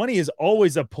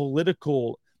a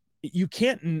political, you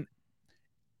can't,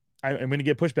 I'm going to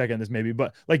get pushback on this maybe,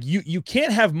 but like, you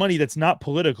can't have money that's not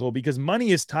political, because money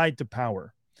is tied to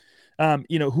power.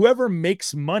 Whoever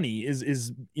makes money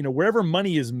is wherever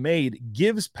money is made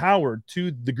gives power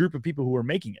to the group of people who are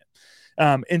making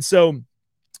it. And so,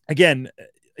 again,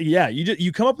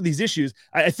 you come up with these issues.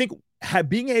 I think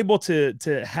being able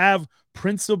to have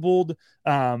principled,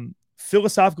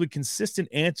 philosophically consistent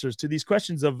answers to these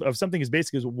questions of something as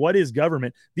basic as what is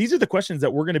government. These are the questions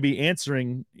that we're going to be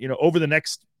answering, over the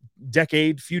next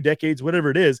few decades, whatever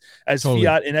it is, as totally.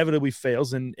 Fiat inevitably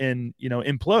fails and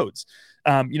implodes.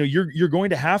 You're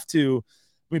going to have to,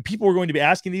 people are going to be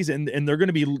asking these, and they're going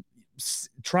to be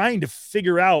trying to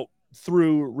figure out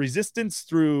through resistance,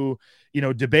 through,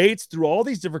 debates, through all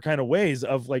these different kind of ways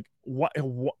of like,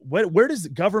 where does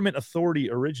government authority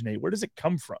originate? Where does it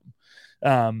come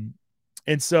from?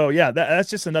 And so, that's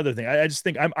just another thing. I just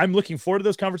think I'm looking forward to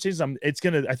those conversations.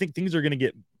 I think things are going to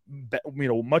get,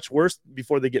 much worse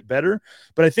before they get better,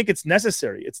 but I think it's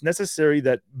necessary. It's necessary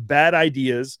that bad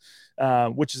ideas,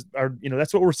 that's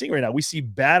what we're seeing right now. We see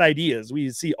bad ideas. We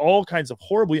see all kinds of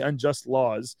horribly unjust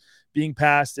laws being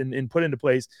passed and put into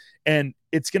place. And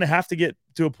it's going to have to get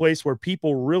to a place where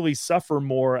people really suffer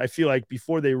more, I feel like,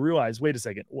 before they realize, wait a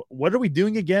second, what are we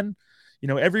doing again?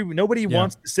 Nobody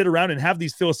wants to sit around and have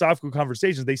these philosophical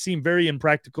conversations. They seem very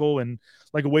impractical and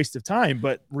like a waste of time,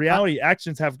 but reality,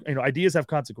 actions have, ideas have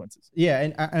consequences. Yeah.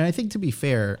 And I think, to be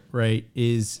fair, right,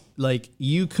 is like,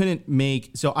 you couldn't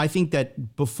make, so I think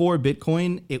that before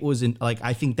Bitcoin, it wasn't like,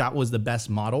 I think that was the best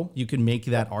model. You could make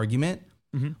that argument,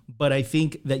 but I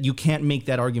think that you can't make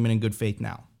that argument in good faith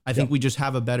now. I think we just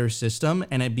have a better system.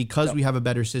 And because we have a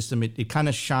better system, it kind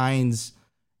of shines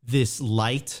this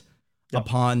light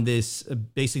upon this,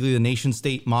 basically the nation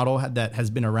state model that has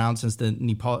been around since the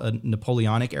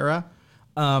Napoleonic era.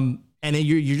 And then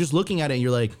you're just looking at it and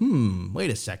you're like,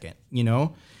 wait a second,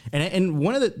 and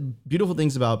one of the beautiful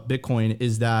things about Bitcoin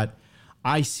is that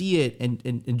I see it,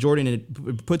 and Jordan,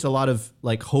 it puts a lot of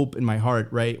like hope in my heart,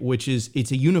 right? Which is,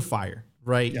 it's a unifier,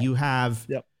 right? You have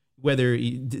whether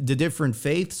the different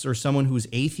faiths or someone who's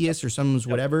atheist or someone who's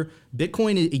whatever,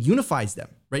 Bitcoin, it unifies them,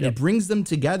 right? It brings them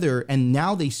together, and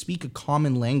now they speak a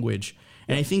common language.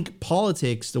 And I think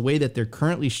politics, the way that they're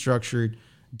currently structured,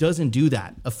 doesn't do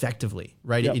that effectively,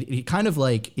 right? It kind of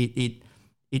like, it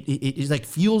like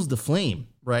fuels the flame,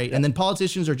 right? Yeah. And then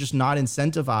politicians are just not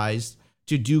incentivized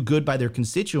to do good by their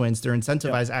constituents. They're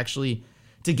incentivized actually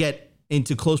to get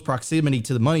into close proximity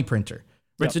to the money printer,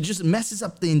 right? So it just messes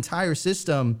up the entire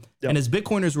system. And as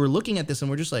Bitcoiners, we're looking at this and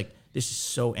we're just like, this is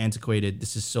so antiquated.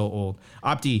 This is so old.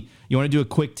 Opti, you want to do a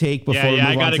quick take before we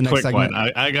move on to the next segment?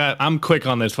 I'm quick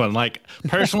on this one. Like,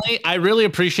 personally, I really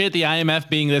appreciate the IMF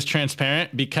being this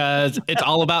transparent because it's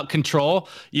all about control.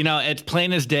 You know, it's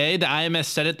plain as day. The IMF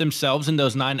said it themselves in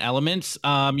those 9 elements.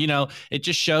 You know, it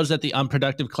just shows that the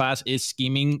unproductive class is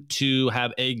scheming to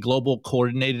have a global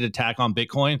coordinated attack on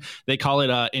Bitcoin. They call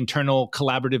it internal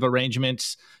collaborative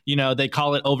arrangements. You know, they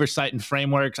call it oversight and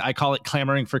frameworks. I call it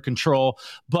clamoring for control.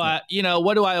 But, you know,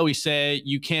 what do I always say?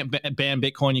 You can't ban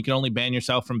Bitcoin. You can only ban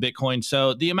yourself from Bitcoin.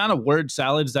 So the amount of word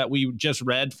salads that we just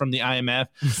read from the IMF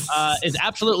is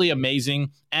absolutely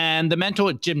amazing. And the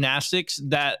mental gymnastics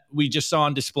that we just saw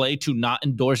on display to not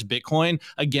endorse Bitcoin,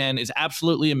 again, is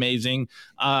absolutely amazing.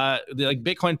 Like,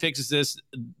 Bitcoin fixes this.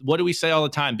 What do we say all the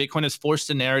time? Bitcoin has forced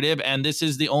the narrative. And this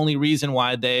is the only reason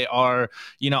why they are,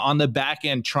 you know, on the back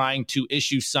end trying to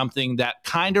issue something that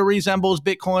kind of resembles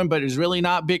Bitcoin, but is really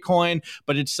not Bitcoin,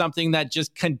 but it's something that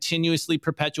just continuously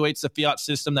perpetuates the fiat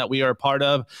system that we are a part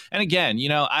of. And again, you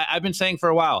know, I've been saying for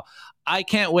a while, I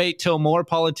can't wait till more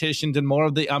politicians and more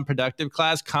of the unproductive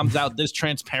class comes out this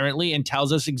transparently and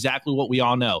tells us exactly what we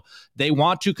all know. They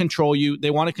want to control you.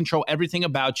 They want to control everything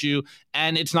about you.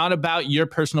 And it's not about your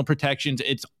personal protections.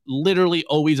 It's literally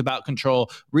always about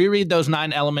control. Reread those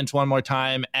 9 elements one more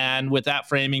time. And with that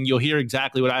framing, you'll hear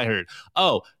exactly what I heard.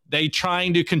 Oh, they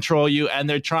trying to control you, and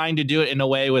they're trying to do it in a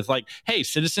way with like, hey,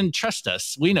 citizen, trust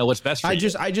us. We know what's best for you.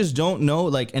 I just don't know.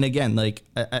 Like, and again, like,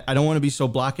 I don't want to be so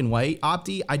black and white,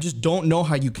 Opti. I just don't know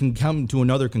how you can come to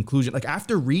another conclusion. Like,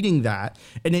 after reading that,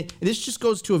 and this just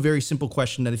goes to a very simple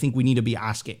question that I think we need to be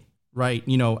asking, right?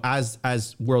 You know,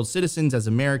 as world citizens, as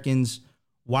Americans,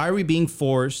 why are we being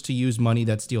forced to use money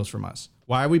that steals from us?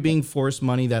 Why are we being forced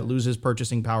money that loses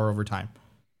purchasing power over time?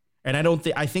 And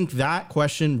I think that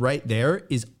question right there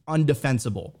is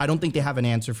undefensible. I don't think they have an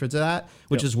answer for that,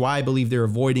 which is why I believe they're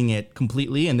avoiding it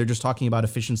completely. And they're just talking about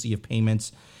efficiency of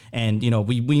payments. And, you know,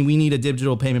 we need a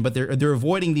digital payment, but they're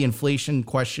avoiding the inflation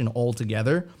question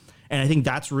altogether. And I think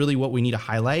that's really what we need to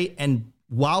highlight. And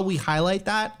while we highlight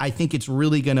that, I think it's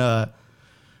really gonna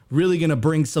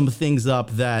bring some things up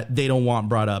that they don't want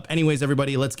brought up. Anyways,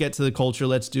 everybody, let's get to the culture.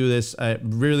 Let's do this.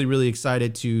 Really, really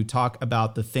excited to talk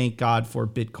about the Thank God for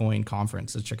Bitcoin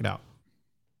conference. Let's check it out.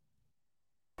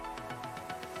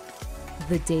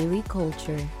 The Daily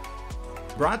Culture.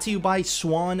 Brought to you by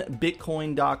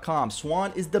SwanBitcoin.com.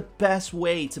 Swan is the best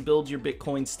way to build your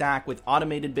Bitcoin stack with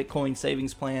automated Bitcoin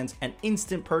savings plans and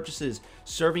instant purchases,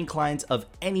 serving clients of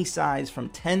any size from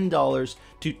 $10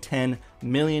 to $10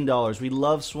 million. We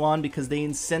love Swan because they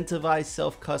incentivize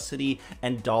self-custody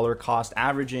and dollar cost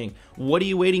averaging. What are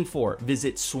you waiting for?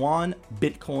 Visit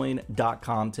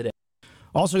SwanBitcoin.com today.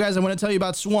 Also, guys, I want to tell you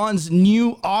about Swan's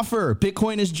new offer.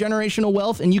 Bitcoin is generational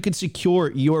wealth, and you can secure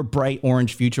your bright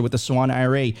orange future with the Swan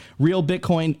IRA. Real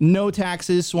Bitcoin, no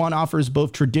taxes. Swan offers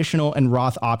both traditional and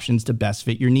Roth options to best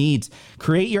fit your needs.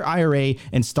 Create your IRA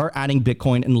and start adding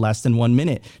Bitcoin in less than 1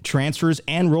 minute. Transfers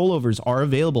and rollovers are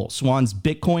available. Swan's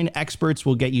Bitcoin experts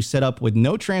will get you set up with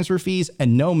no transfer fees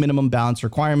and no minimum balance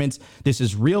requirements. This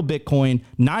is real Bitcoin,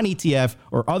 not ETF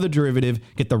or other derivative.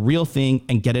 Get the real thing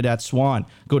and get it at Swan.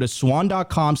 Go to swan.com/IRA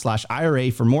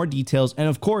for more details. And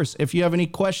of course, if you have any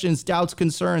questions, doubts,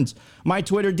 concerns, my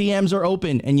Twitter DMs are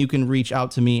open and you can reach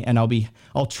out to me and I'll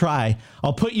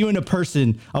put you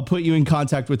in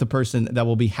contact with a person that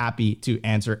will be happy to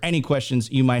answer any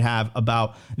questions you might have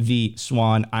about the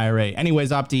Swan IRA.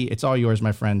 Anyways, Opti, it's all yours,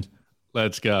 my friend.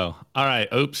 Let's go. All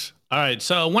right. Oops. All right.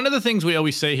 So one of the things we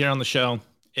always say here on the show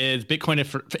is Bitcoin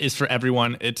is for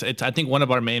everyone. It's I think one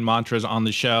of our main mantras on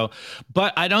the show,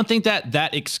 but I don't think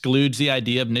that excludes the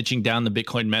idea of niching down the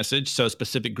Bitcoin message so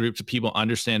specific groups of people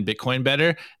understand Bitcoin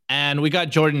better. And we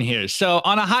got Jordan here. So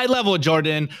on a high level,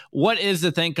 Jordan, what is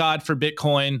the Thank God for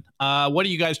Bitcoin? What are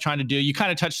you guys trying to do? You kind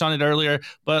of touched on it earlier,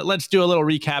 but let's do a little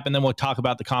recap and then we'll talk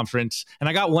about the conference. And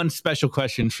I got one special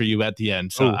question for you at the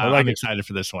end. So I'm excited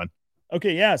for this one.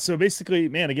 Okay, yeah. So basically,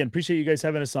 man, again, appreciate you guys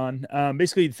having us on.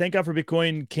 Basically, Thank God for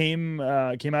Bitcoin came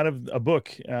out of a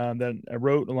book that I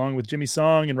wrote along with Jimmy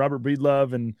Song and Robert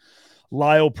Breedlove and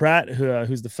Lyle Pratt,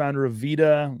 who's the founder of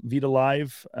Vita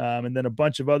Live, and then a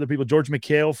bunch of other people, George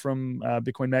McHale from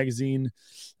Bitcoin Magazine,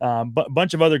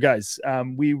 bunch of other guys.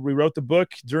 We wrote the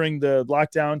book during the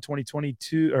lockdown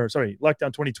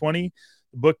 2020.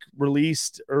 The book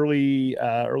released early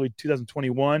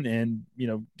 2021, and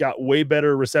got way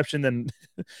better reception than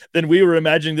we were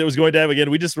imagining that it was going to have.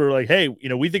 Again, we just were like, hey,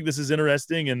 we think this is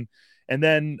interesting, and And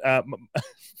then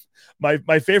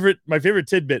my favorite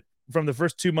tidbit from the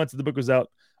first 2 months of the book was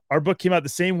out. Our book came out the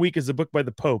same week as the book by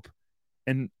the Pope,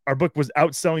 and our book was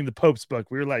outselling the Pope's book.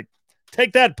 We were like,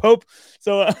 take that, Pope.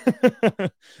 So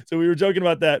so we were joking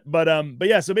about that, but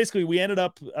yeah, so basically we ended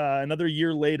up another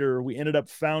year later, we ended up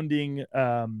founding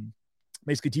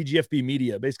basically TGFB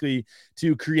Media, basically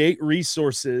to create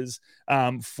resources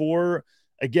for,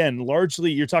 again,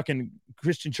 largely you're talking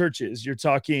Christian churches, you're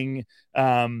talking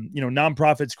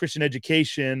nonprofits, Christian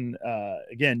education.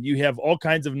 Again, you have all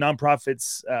kinds of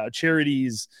nonprofits,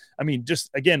 charities. I mean, just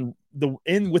again,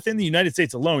 within the United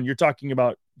States alone, you're talking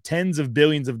about tens of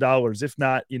billions of dollars, if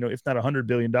not $100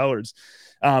 billion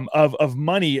of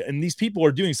money. And these people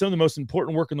are doing some of the most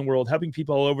important work in the world, helping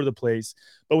people all over the place.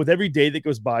 But with every day that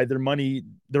goes by,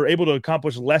 they're able to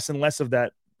accomplish less and less of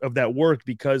that work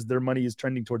because their money is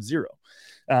trending towards zero.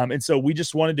 And so we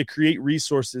just wanted to create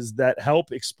resources that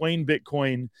help explain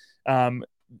Bitcoin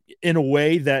in a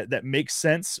way that makes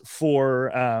sense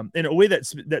in a way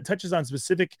that touches on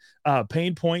specific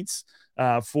pain points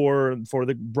for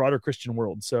the broader Christian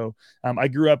world. So I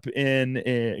grew up in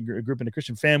a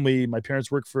Christian family. My parents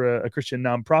worked for a Christian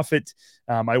nonprofit.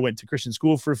 I went to Christian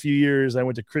school for a few years. I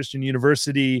went to Christian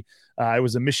university. I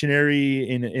was a missionary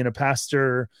in a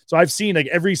pastor. So I've seen like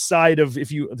every side of,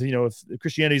 if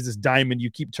Christianity is this diamond, you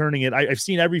keep turning it. I've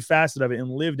seen every facet of it and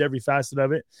lived every facet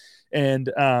of it.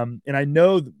 And I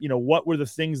know, what were the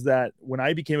things that when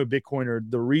I became a Bitcoiner,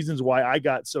 the reasons why I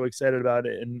got so excited about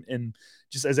it. And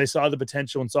just as I saw the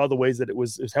potential and saw the ways that it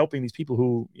was helping these people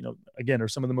who, again, are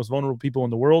some of the most vulnerable people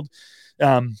in the world.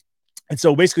 And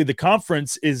so basically the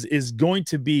conference is going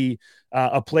to be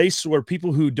a place where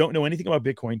people who don't know anything about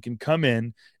Bitcoin can come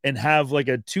in and have like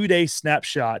a 2-day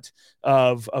snapshot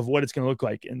of what it's going to look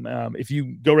like. And if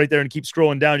you go right there and keep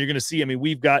scrolling down, you're going to see,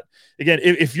 we've got, again,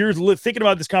 if you're thinking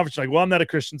about this conference, you're like, well, I'm not a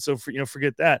Christian, so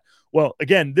forget that. Well,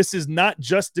 again, this is not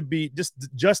just to be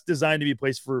just designed to be a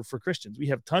place for Christians. We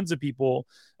have tons of people.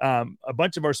 A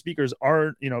bunch of our speakers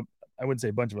are, I wouldn't say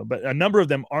a bunch of them, but a number of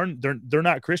them they're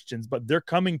not Christians, but they're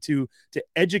coming to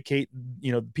educate,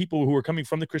 people who are coming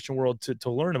from the Christian world to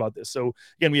learn about this. So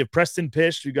again, we have Preston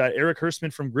Pish, we got Eric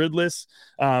Hirschman from Gridless.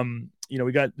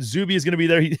 We got Zuby is going to be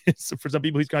there. For some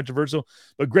people, he's controversial,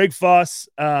 but Greg Foss,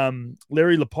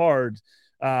 Larry Lepard,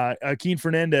 Akin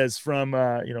Fernandez from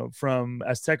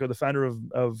Azteco, the founder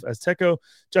of Azteco,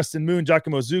 Justin Moon,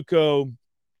 Giacomo Zucco.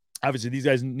 Obviously, these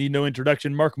guys need no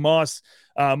introduction. Mark Moss,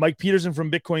 Mike Peterson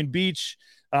from Bitcoin Beach,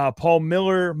 Paul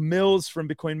Mills from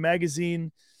Bitcoin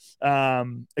Magazine.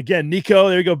 Again, Nico,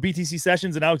 there you go, BTC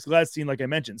Sessions, and Alex Gladstein, like I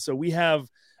mentioned. So we have,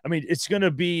 it's going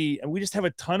to be, and we just have a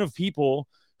ton of people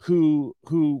who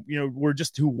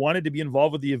wanted to be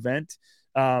involved with the event.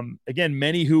 Again,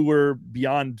 many who were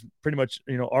beyond pretty much,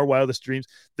 our wildest dreams.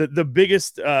 The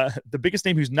biggest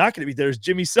name who's not going to be there is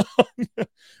Jimmy Song,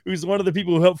 who's one of the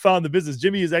people who helped found the business.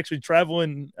 Jimmy is actually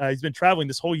traveling. He's been traveling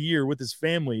this whole year with his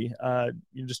family,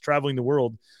 just traveling the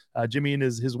world. Jimmy and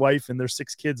his wife and their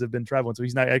 6 kids have been traveling, so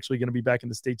he's not actually going to be back in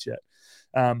the States yet.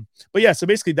 But yeah, so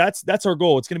basically that's our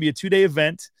goal. It's going to be a 2-day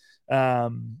event.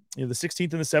 The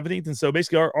 16th and the 17th. And so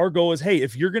basically our goal is, hey,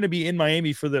 if you're going to be in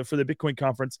Miami for the Bitcoin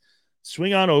conference,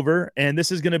 swing on over. And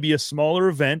this is going to be a smaller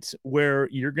event where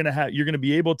you're going to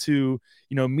be able to,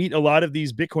 meet a lot of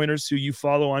these Bitcoiners who you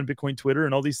follow on Bitcoin Twitter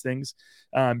and all these things.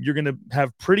 You're going to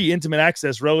have pretty intimate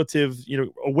access a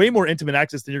way more intimate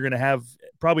access than you're going to have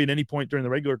probably at any point during the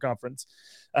regular conference.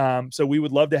 So we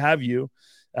would love to have you.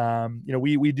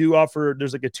 We do offer,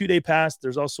 there's like a 2-day pass.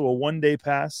 There's also a 1-day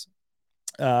pass.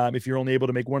 If you're only able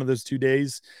to make one of those 2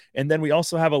 days. And then we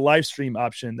also have a live stream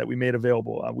option that we made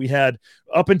available. We had,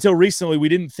 up until recently, we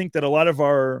didn't think that a lot of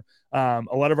our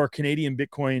Canadian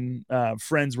Bitcoin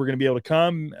friends were going to be able to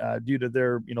come due to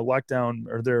their lockdown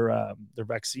or their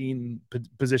vaccine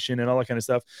position and all that kind of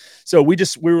stuff. So we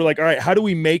were like, all right, how do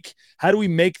we make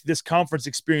this conference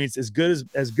experience as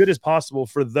good as possible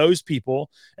for those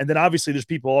people? And then obviously there's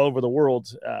people all over the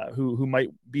world who might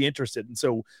be interested. And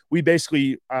so we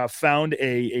basically found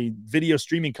a video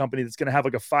streaming company that's going to have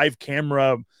like a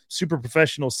 5-camera super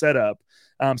professional setup.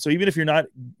 So even if you're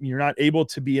not able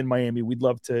to be in Miami, we'd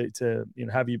love to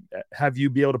have you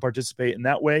be able to participate in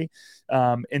that way.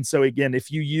 And so again,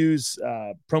 if you use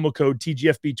promo code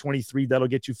TGFB23, that'll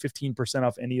get you 15%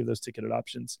 off any of those ticketed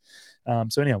options.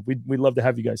 So anyhow, we'd love to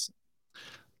have you guys.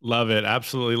 Love it.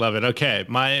 Absolutely love it. Okay.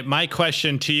 My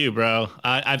question to you, bro.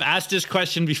 I've asked this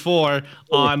question before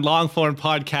on long form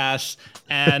podcasts,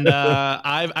 and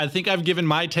I think I've given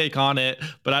my take on it,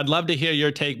 but I'd love to hear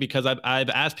your take, because I've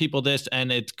asked people this,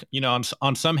 and it's,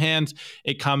 on some hands,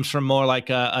 it comes from more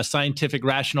like a scientific,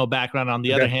 rational background. On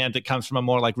the other hand, it comes from a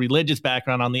more like religious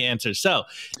background on the answer. So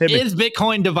is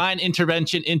Bitcoin divine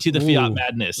intervention into the fiat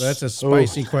madness? That's a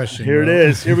spicy question. Here bro. it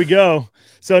is. Here we go.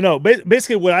 So no,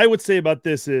 basically what I would say about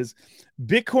this is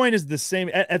Bitcoin is the same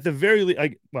at the very least.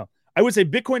 I would say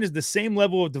Bitcoin is the same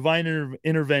level of divine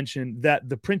intervention that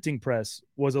the printing press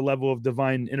was a level of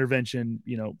divine intervention,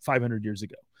 500 years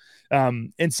ago.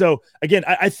 And so again,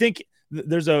 I think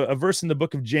there's a verse in the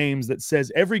book of James that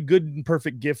says every good and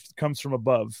perfect gift comes from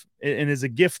above and is a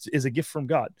gift from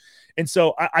God. And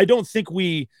so I don't think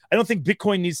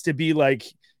Bitcoin needs to be like,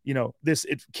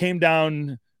 it came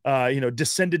down,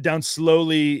 descended down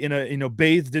slowly in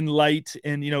bathed in light.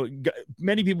 And,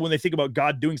 many people, when they think about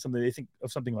God doing something, they think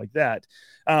of something like that.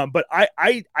 But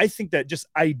I think that just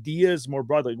ideas more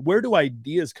broadly, where do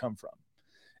ideas come from?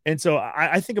 And so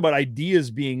I think about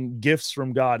ideas being gifts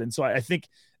from God. And so I think,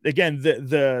 again,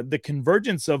 the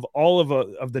convergence of all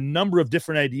of the number of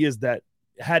different ideas that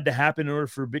had to happen in order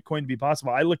for Bitcoin to be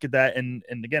possible, I look at that and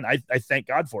again, I thank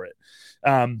God for it.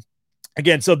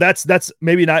 Again, so that's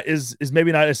maybe not is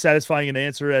maybe not as satisfying an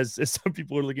answer as some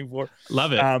people are looking for.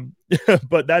 Love it.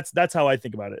 But that's how I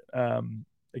think about it.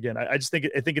 Again, I just think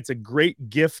it's a great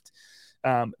gift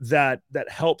that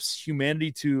helps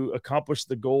humanity to accomplish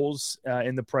the goals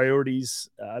and the priorities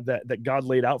that God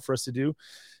laid out for us to do.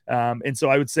 And so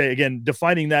I would say, again,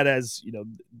 defining that as,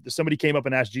 somebody came up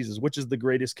and asked Jesus, which is the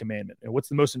greatest commandment and what's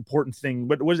the most important thing?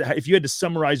 What is it, if you had to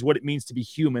summarize what it means to be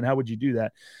human, how would you do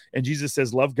that? And Jesus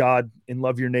says, love God and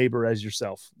love your neighbor as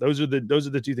yourself. Those are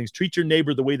the two things. Treat your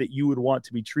neighbor the way that you would want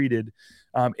to be treated,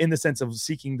 in the sense of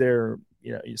seeking their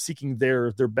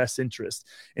best interest.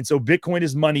 And so Bitcoin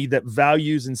is money that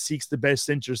values and seeks the best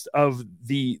interest of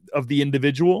the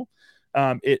individual.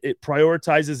 It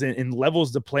prioritizes and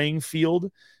levels the playing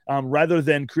field, rather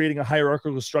than creating a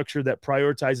hierarchical structure that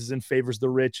prioritizes and favors the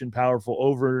rich and powerful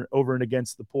over and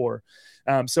against the poor.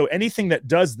 So anything that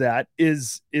does that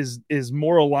is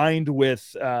more aligned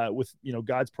with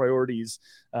God's priorities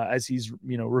as He's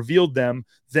revealed them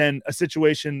than a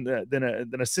situation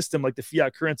than a system like the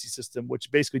fiat currency system, which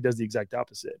basically does the exact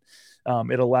opposite.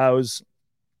 It allows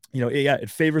it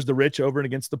favors the rich over and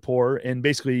against the poor, and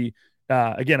basically.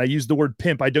 Again, I use the word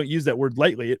pimp. I don't use that word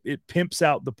lightly. It pimps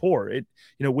out the poor.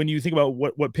 When you think about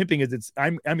what pimping is,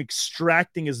 I'm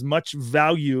extracting as much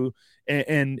value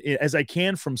and as I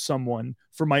can from someone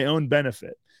for my own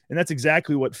benefit. And that's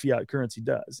exactly what fiat currency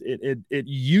does. It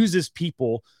uses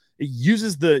people. It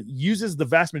uses the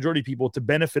vast majority of people to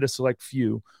benefit a select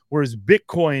few, whereas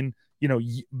Bitcoin,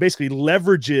 basically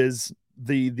leverages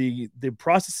the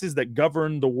processes that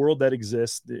govern the world that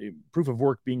exists, the proof of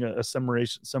work being a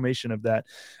summation of that.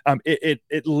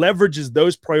 It leverages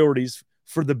those priorities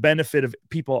for the benefit of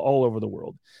people all over the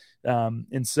world.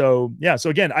 And so,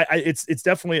 so again, it's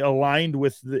definitely aligned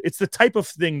with it's the type of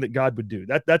thing that God would do.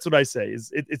 That's what I say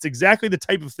is it's exactly the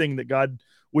type of thing that God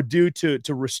would do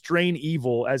to restrain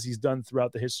evil, as He's done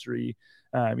throughout the history,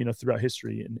 throughout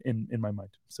history in my mind.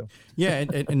 So, yeah.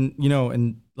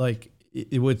 And like,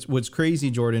 what's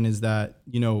crazy, Jordan, is that,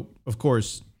 of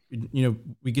course,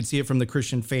 we could see it from the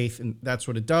Christian faith, and that's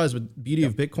what it does. But the beauty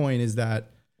of Bitcoin is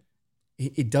that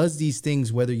it does these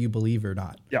things whether you believe or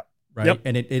not. Yeah. Right. Yep.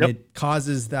 And it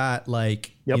causes that,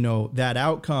 like, that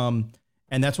outcome.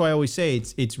 And that's why I always say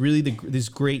it's really this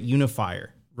great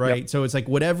unifier. Right. Yep. So it's like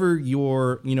whatever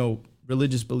your,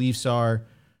 religious beliefs are,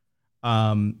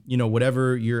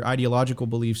 whatever your ideological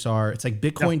beliefs are, it's like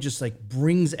Bitcoin just like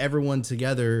brings everyone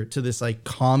together to this like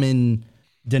common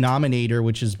denominator,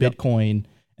 which is Bitcoin.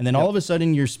 And then all of a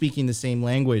sudden you're speaking the same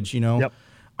language,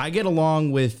 I get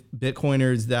along with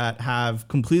Bitcoiners that have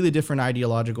completely different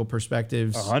ideological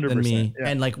perspectives 100%, than me. Yeah.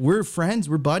 And like, we're friends,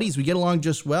 we're buddies. We get along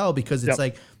just well because it's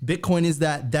like Bitcoin is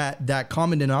that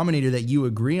common denominator that you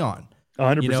agree on.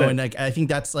 100%. And like, I think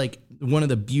that's like one of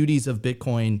the beauties of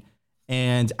Bitcoin.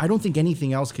 And I don't think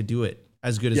anything else could do it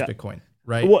as good as Bitcoin,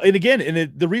 right? Well, and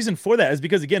again, the reason for that is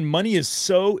because, again, money is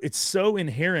so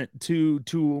inherent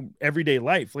to everyday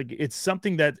life. Like, it's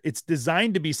something that it's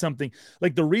designed to be something.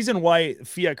 Like, the reason why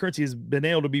fiat currency has been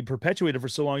able to be perpetuated for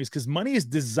so long is because money is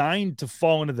designed to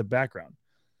fall into the background.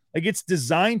 Like, it's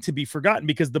designed to be forgotten,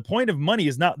 because the point of money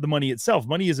is not the money itself.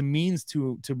 Money is a means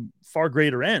to far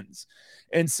greater ends.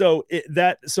 And so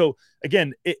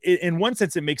again, in one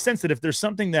sense, it makes sense that if there's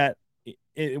something that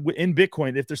in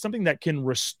Bitcoin, if there's something that can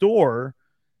restore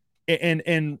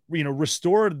and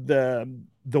restore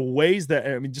the ways that,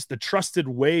 I mean, just the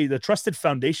trusted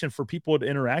foundation for people to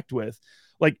interact with,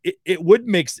 like it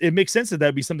makes sense that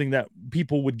that'd be something that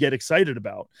people would get excited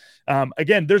about.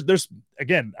 Again,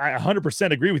 I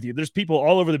 100% agree with you. There's people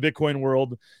all over the Bitcoin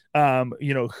world,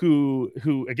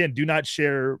 who again, do not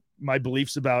share my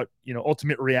beliefs about,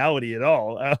 ultimate reality at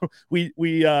all.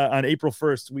 We on April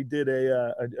 1st, we did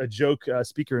a joke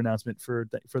speaker announcement for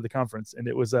the conference. And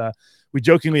it was, we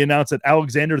jokingly announced that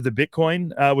Alexander the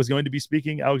Bitcoin was going to be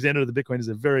speaking. Alexander the Bitcoin is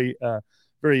a very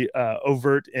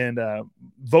overt and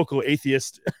vocal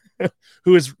atheist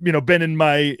who has been in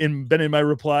my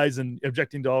replies and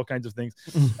objecting to all kinds of things.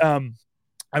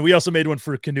 And we also made one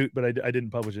for Canute, but I didn't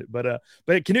publish it. But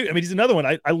Canute, I mean, he's another one.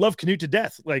 I love Canute to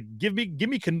death. Like, give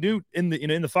me Canute in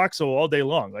the foxhole all day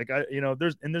long. Like,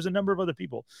 there's a number of other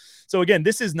people. So again,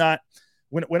 this is not,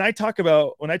 when I talk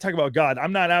about God,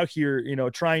 I'm not out here,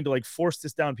 trying to like force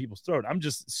this down people's throat. I'm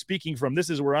just speaking from, this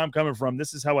is where I'm coming from.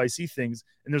 This is how I see things.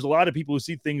 And there's a lot of people who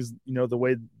see things, the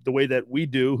way that we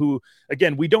do, who,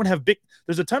 again,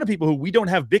 there's a ton of people who we don't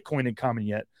have Bitcoin in common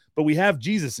yet, but we have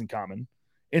Jesus in common.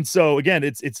 And so again,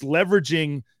 it's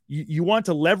leveraging, you want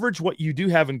to leverage what you do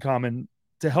have in common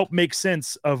to help make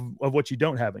sense of what you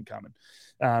don't have in common.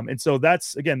 And so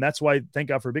that's why Thank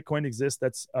God for Bitcoin exists.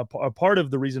 That's a part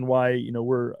of the reason why,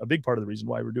 we're a big part of the reason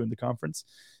why we're doing the conference.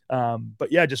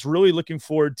 But yeah, just really looking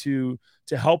forward to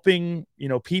helping,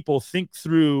 people think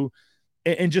through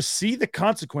and just see the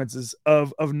consequences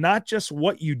of not just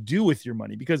what you do with your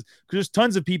money, because there's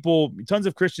tons of people, tons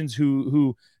of Christians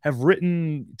who have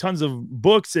written tons of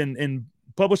books and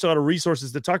published a lot of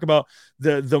resources to talk about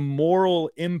the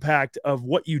moral impact of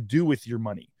what you do with your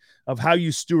money, of how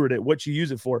you steward it, what you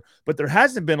use it for. But there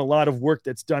hasn't been a lot of work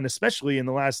that's done, especially in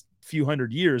the last few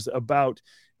hundred years, about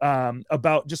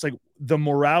just like the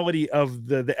morality of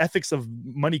the ethics of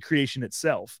money creation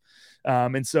itself.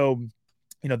 And so,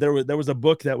 there was a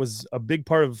book that was a big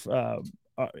part of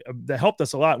that helped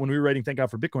us a lot when we were writing Thank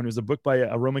God for Bitcoin. It was a book by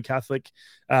a Roman Catholic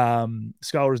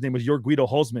scholar. His name was Jörg Guido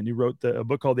Holzmann. He wrote a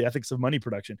book called The Ethics of Money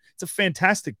Production. It's a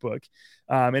fantastic book,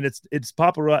 and it's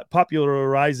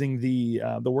popularizing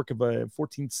the work of a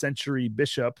 14th century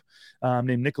bishop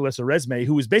named Nicholas Oresme,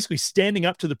 who was basically standing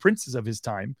up to the princes of his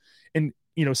time and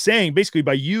saying basically,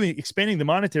 by you expanding the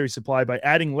monetary supply, by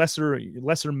adding lesser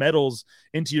metals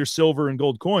into your silver and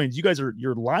gold coins,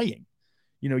 you're lying.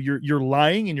 You're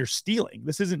lying and you're stealing.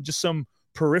 This isn't just some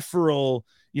peripheral,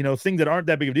 thing that aren't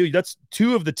that big of a deal. That's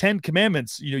 2 of the 10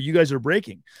 commandments, you guys are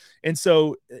breaking. And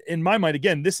so in my mind,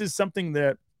 again, this is something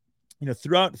that,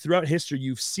 throughout history,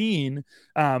 you've seen,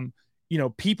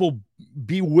 people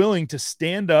be willing to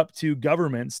stand up to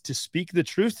governments to speak the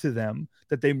truth to them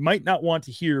that they might not want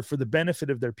to hear for the benefit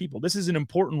of their people. This is an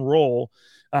important role,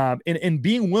 in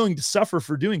being willing to suffer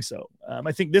for doing so.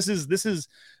 I think this is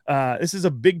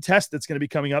a big test that's going to be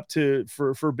coming up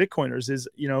for Bitcoiners. Is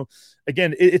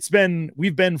again,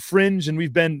 we've been fringe and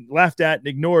we've been laughed at and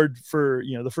ignored for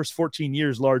the first 14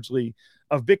 years largely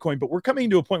of Bitcoin, but we're coming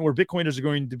to a point where Bitcoiners are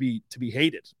going to be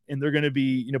hated, and they're going to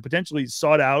be potentially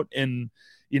sought out and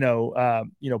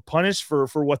punished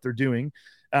for what they're doing.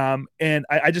 And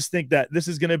I just think that this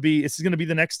is going to be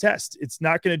the next test. It's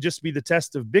not going to just be the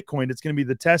test of Bitcoin. It's going to be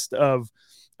the test of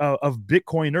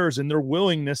Bitcoiners and their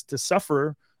willingness to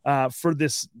suffer for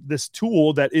this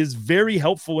tool that is very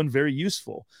helpful and very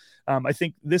useful. I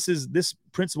think this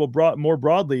principle more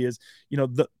broadly is,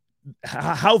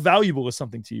 how valuable is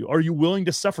something to you? Are you willing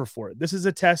to suffer for it? This is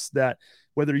a test that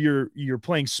whether you're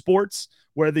playing sports,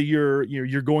 whether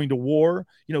you're going to war,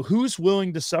 who's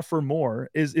willing to suffer more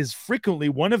is frequently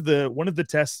one of the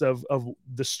tests of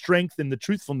the strength and the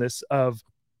truthfulness of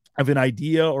an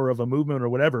idea or of a movement or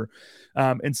whatever.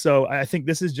 And so I think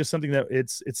this is just something that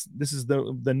this is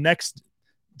the next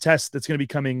test that's going to be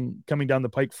coming down the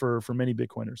pike for many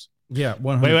Bitcoiners. Yeah,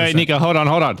 100%. Wait, Nico, hold on.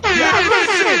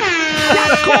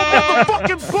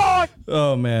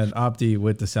 Oh man, Opti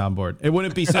with the soundboard. It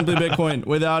wouldn't be Simply Bitcoin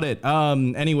without it.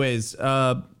 Anyways,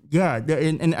 yeah,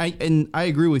 and I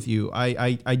agree with you.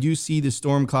 I do see the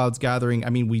storm clouds gathering. I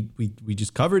mean, we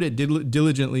just covered it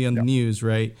diligently on the news,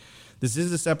 right? This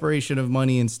is the separation of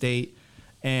money and state.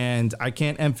 And I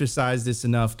can't emphasize this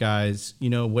enough, guys.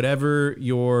 Whatever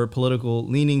your political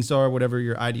leanings are, whatever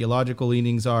your ideological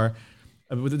leanings are,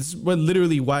 this is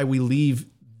literally why we leave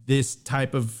this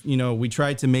type of, we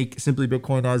try to make Simply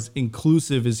Bitcoin as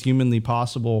inclusive as humanly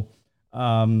possible,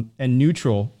 and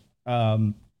neutral,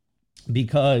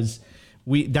 because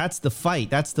that's the fight.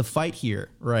 That's the fight here,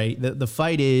 right? The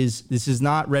fight is, this is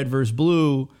not red versus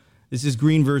blue. This is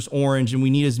green versus orange. And we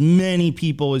need as many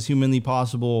people as humanly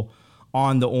possible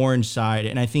on the orange side.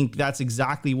 And I think that's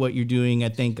exactly what you're doing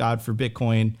at Thank God for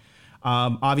Bitcoin.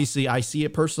 Obviously, I see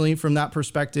it personally from that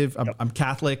perspective. I'm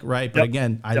Catholic, right? But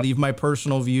again, I leave my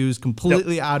personal views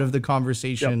completely out of the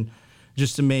conversation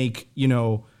just to make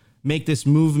this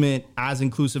movement as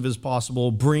inclusive as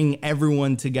possible, bring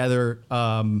everyone together.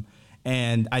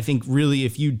 And I think really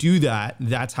if you do that,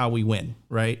 that's how we win,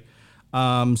 right?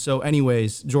 So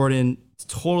anyways, Jordan, it's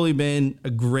totally been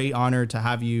a great honor to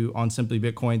have you on Simply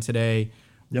Bitcoin today.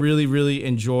 Really, really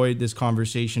enjoyed this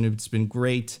conversation. It's been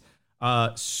great.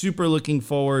 Super looking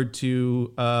forward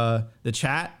to the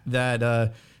chat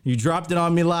that you dropped it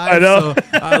on me live. I know. So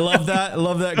I love that. I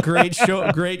love that.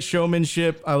 Great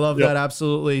showmanship. I love that.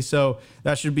 Absolutely. So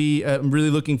that should be, I'm really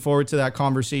looking forward to that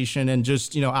conversation. And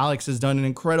just, Alex has done an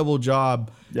incredible job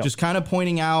just kind of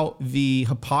pointing out the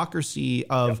hypocrisy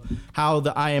of how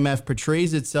the IMF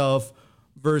portrays itself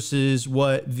versus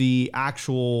what the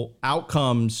actual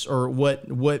outcomes or what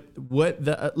the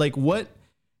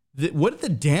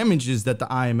damages that the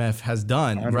IMF has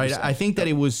done, right? I think that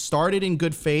it was started in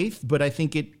good faith, but I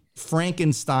think it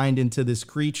Frankensteined into this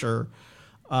creature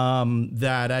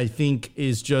that I think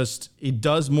is it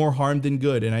does more harm than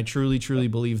good. And I truly, truly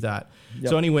believe that.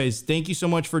 So anyways, thank you so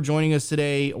much for joining us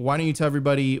today. Why don't you tell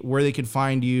everybody where they can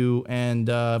find you? And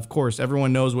of course,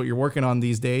 everyone knows what you're working on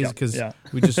these days because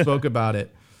we just spoke about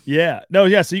it. So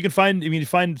you can find,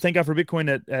 Thank God for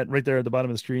Bitcoin at right there at the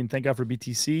bottom of the screen. Thank God for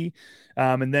BTC.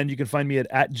 And then you can find me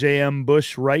at JM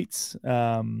Bush Writes,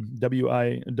 WRITES.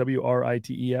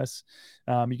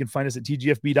 You can find us at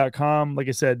tgfb.com. Like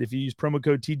I said, if you use promo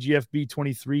code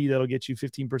TGFB23, that'll get you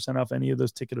 15% off any of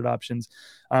those ticketed options.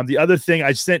 The other thing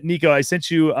I sent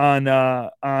you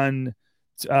on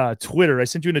Twitter. I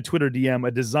sent you in a Twitter DM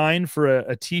a design for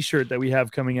a t-shirt that we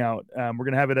have coming out. We're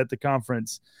going to have it at the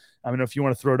conference. I don't know if you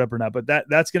want to throw it up or not, but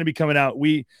that's going to be coming out.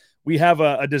 We have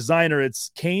a designer. It's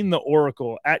Kane the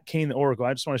Oracle, at Kane the Oracle.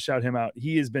 I just want to shout him out.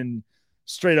 He has been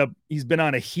straight up. He's been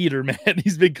on a heater, man.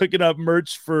 He's been cooking up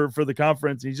merch for the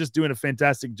conference. He's just doing a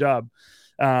fantastic job.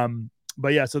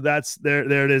 But yeah, so that's there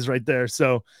it is right there.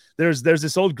 So there's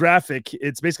this old graphic.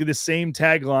 It's basically the same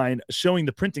tagline showing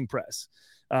the printing press.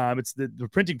 It's the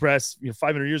printing press,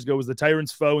 500 years ago was the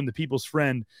tyrant's foe and the people's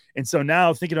friend. And so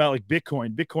now thinking about like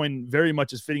Bitcoin very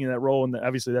much is fitting in that role. And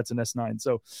obviously that's an S9.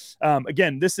 So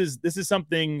again, this is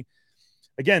something,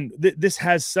 this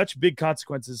has such big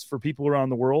consequences for people around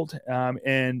the world.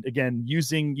 And again,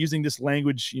 using this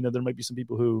language, there might be some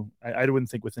people who I wouldn't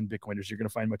think within Bitcoiners, you're going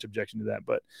to find much objection to that.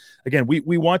 But again,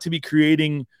 we want to be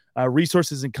creating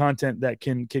resources and content that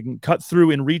can cut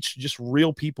through and reach just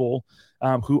real people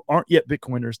who aren't yet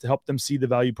Bitcoiners to help them see the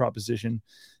value proposition.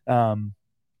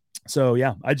 So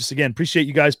yeah, I just, again, appreciate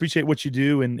you guys, appreciate what you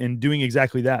do and doing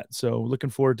exactly that. So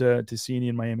looking forward to seeing you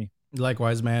in Miami.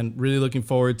 Likewise, man. Really looking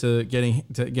forward to getting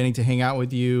to hang out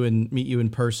with you and meet you in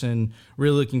person.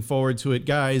 Really looking forward to it,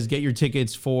 guys. Get your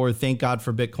tickets for Thank God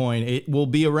for Bitcoin. It will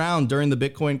be around during the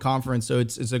Bitcoin conference, so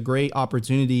it's a great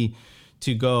opportunity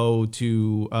to go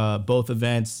to both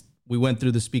events. We went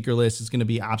through the speaker list. It's going to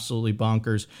be absolutely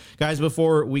bonkers. Guys,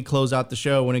 before we close out the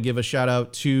show, I want to give a shout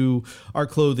out to our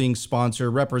clothing sponsor,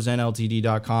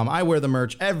 representltd.com. I wear the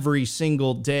merch every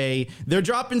single day. They're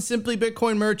dropping Simply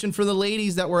Bitcoin merch, and for the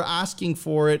ladies that were asking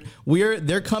for it,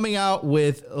 they're coming out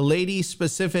with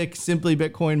lady-specific Simply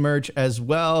Bitcoin merch as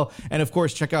well. And of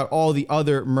course, check out all the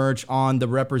other merch on the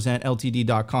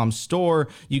representltd.com store.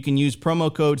 You can use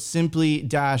promo code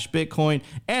simply-bitcoin.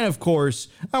 And of course,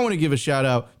 I want to give a shout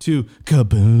out to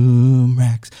Kaboom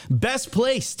Racks. Best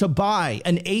place to buy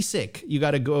an ASIC. You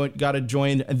got to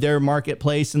join their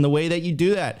marketplace. And the way that you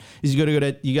do that is you got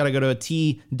to go to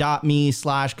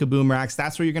t.me/Kaboom Racks.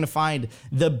 That's where you're going to find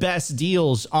the best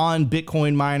deals on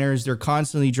Bitcoin miners. They're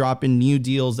constantly dropping new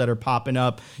deals that are popping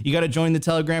up. You got to join the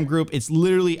Telegram group. It's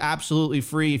literally absolutely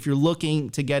free if you're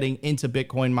looking to getting into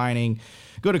Bitcoin mining.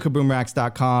 Go to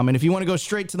kaboomracks.com. And if you want to go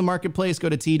straight to the marketplace, go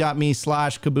to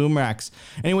t.me/kaboomracks.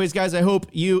 Anyways, guys, I hope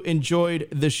you enjoyed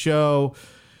the show.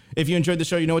 If you enjoyed the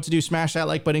show, you know what to do. Smash that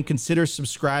like button, consider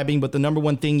subscribing. But the number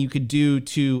one thing you could do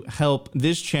to help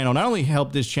this channel, not only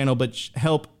help this channel, but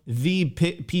help the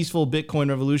peaceful Bitcoin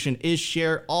revolution, is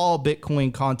share all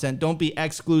Bitcoin content. Don't be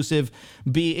exclusive,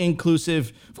 be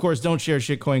inclusive. Of course, don't share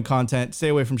shitcoin content. Stay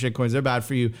away from shitcoins. They're bad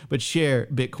for you, but share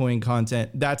Bitcoin content.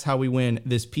 That's how we win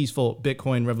this peaceful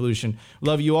Bitcoin revolution.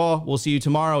 Love you all. We'll see you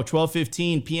tomorrow,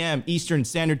 12:15 p.m. Eastern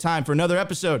Standard Time for another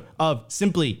episode of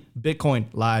Simply Bitcoin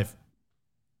Live.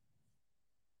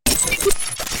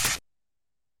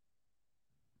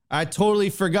 I totally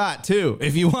forgot too.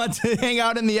 If you want to hang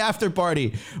out in the after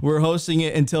party, we're hosting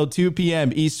it until 2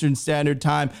 p.m. Eastern Standard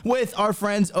Time with our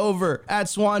friends over at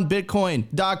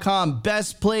swanbitcoin.com.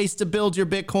 Best place to build your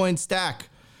Bitcoin stack.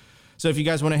 So if you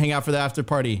guys want to hang out for the after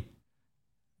party,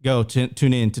 go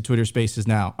tune in to Twitter Spaces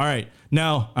now. All right.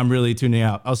 No, I'm really tuning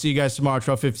out. I'll see you guys tomorrow,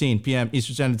 12:15 p.m.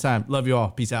 Eastern Standard Time. Love you all.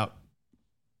 Peace out.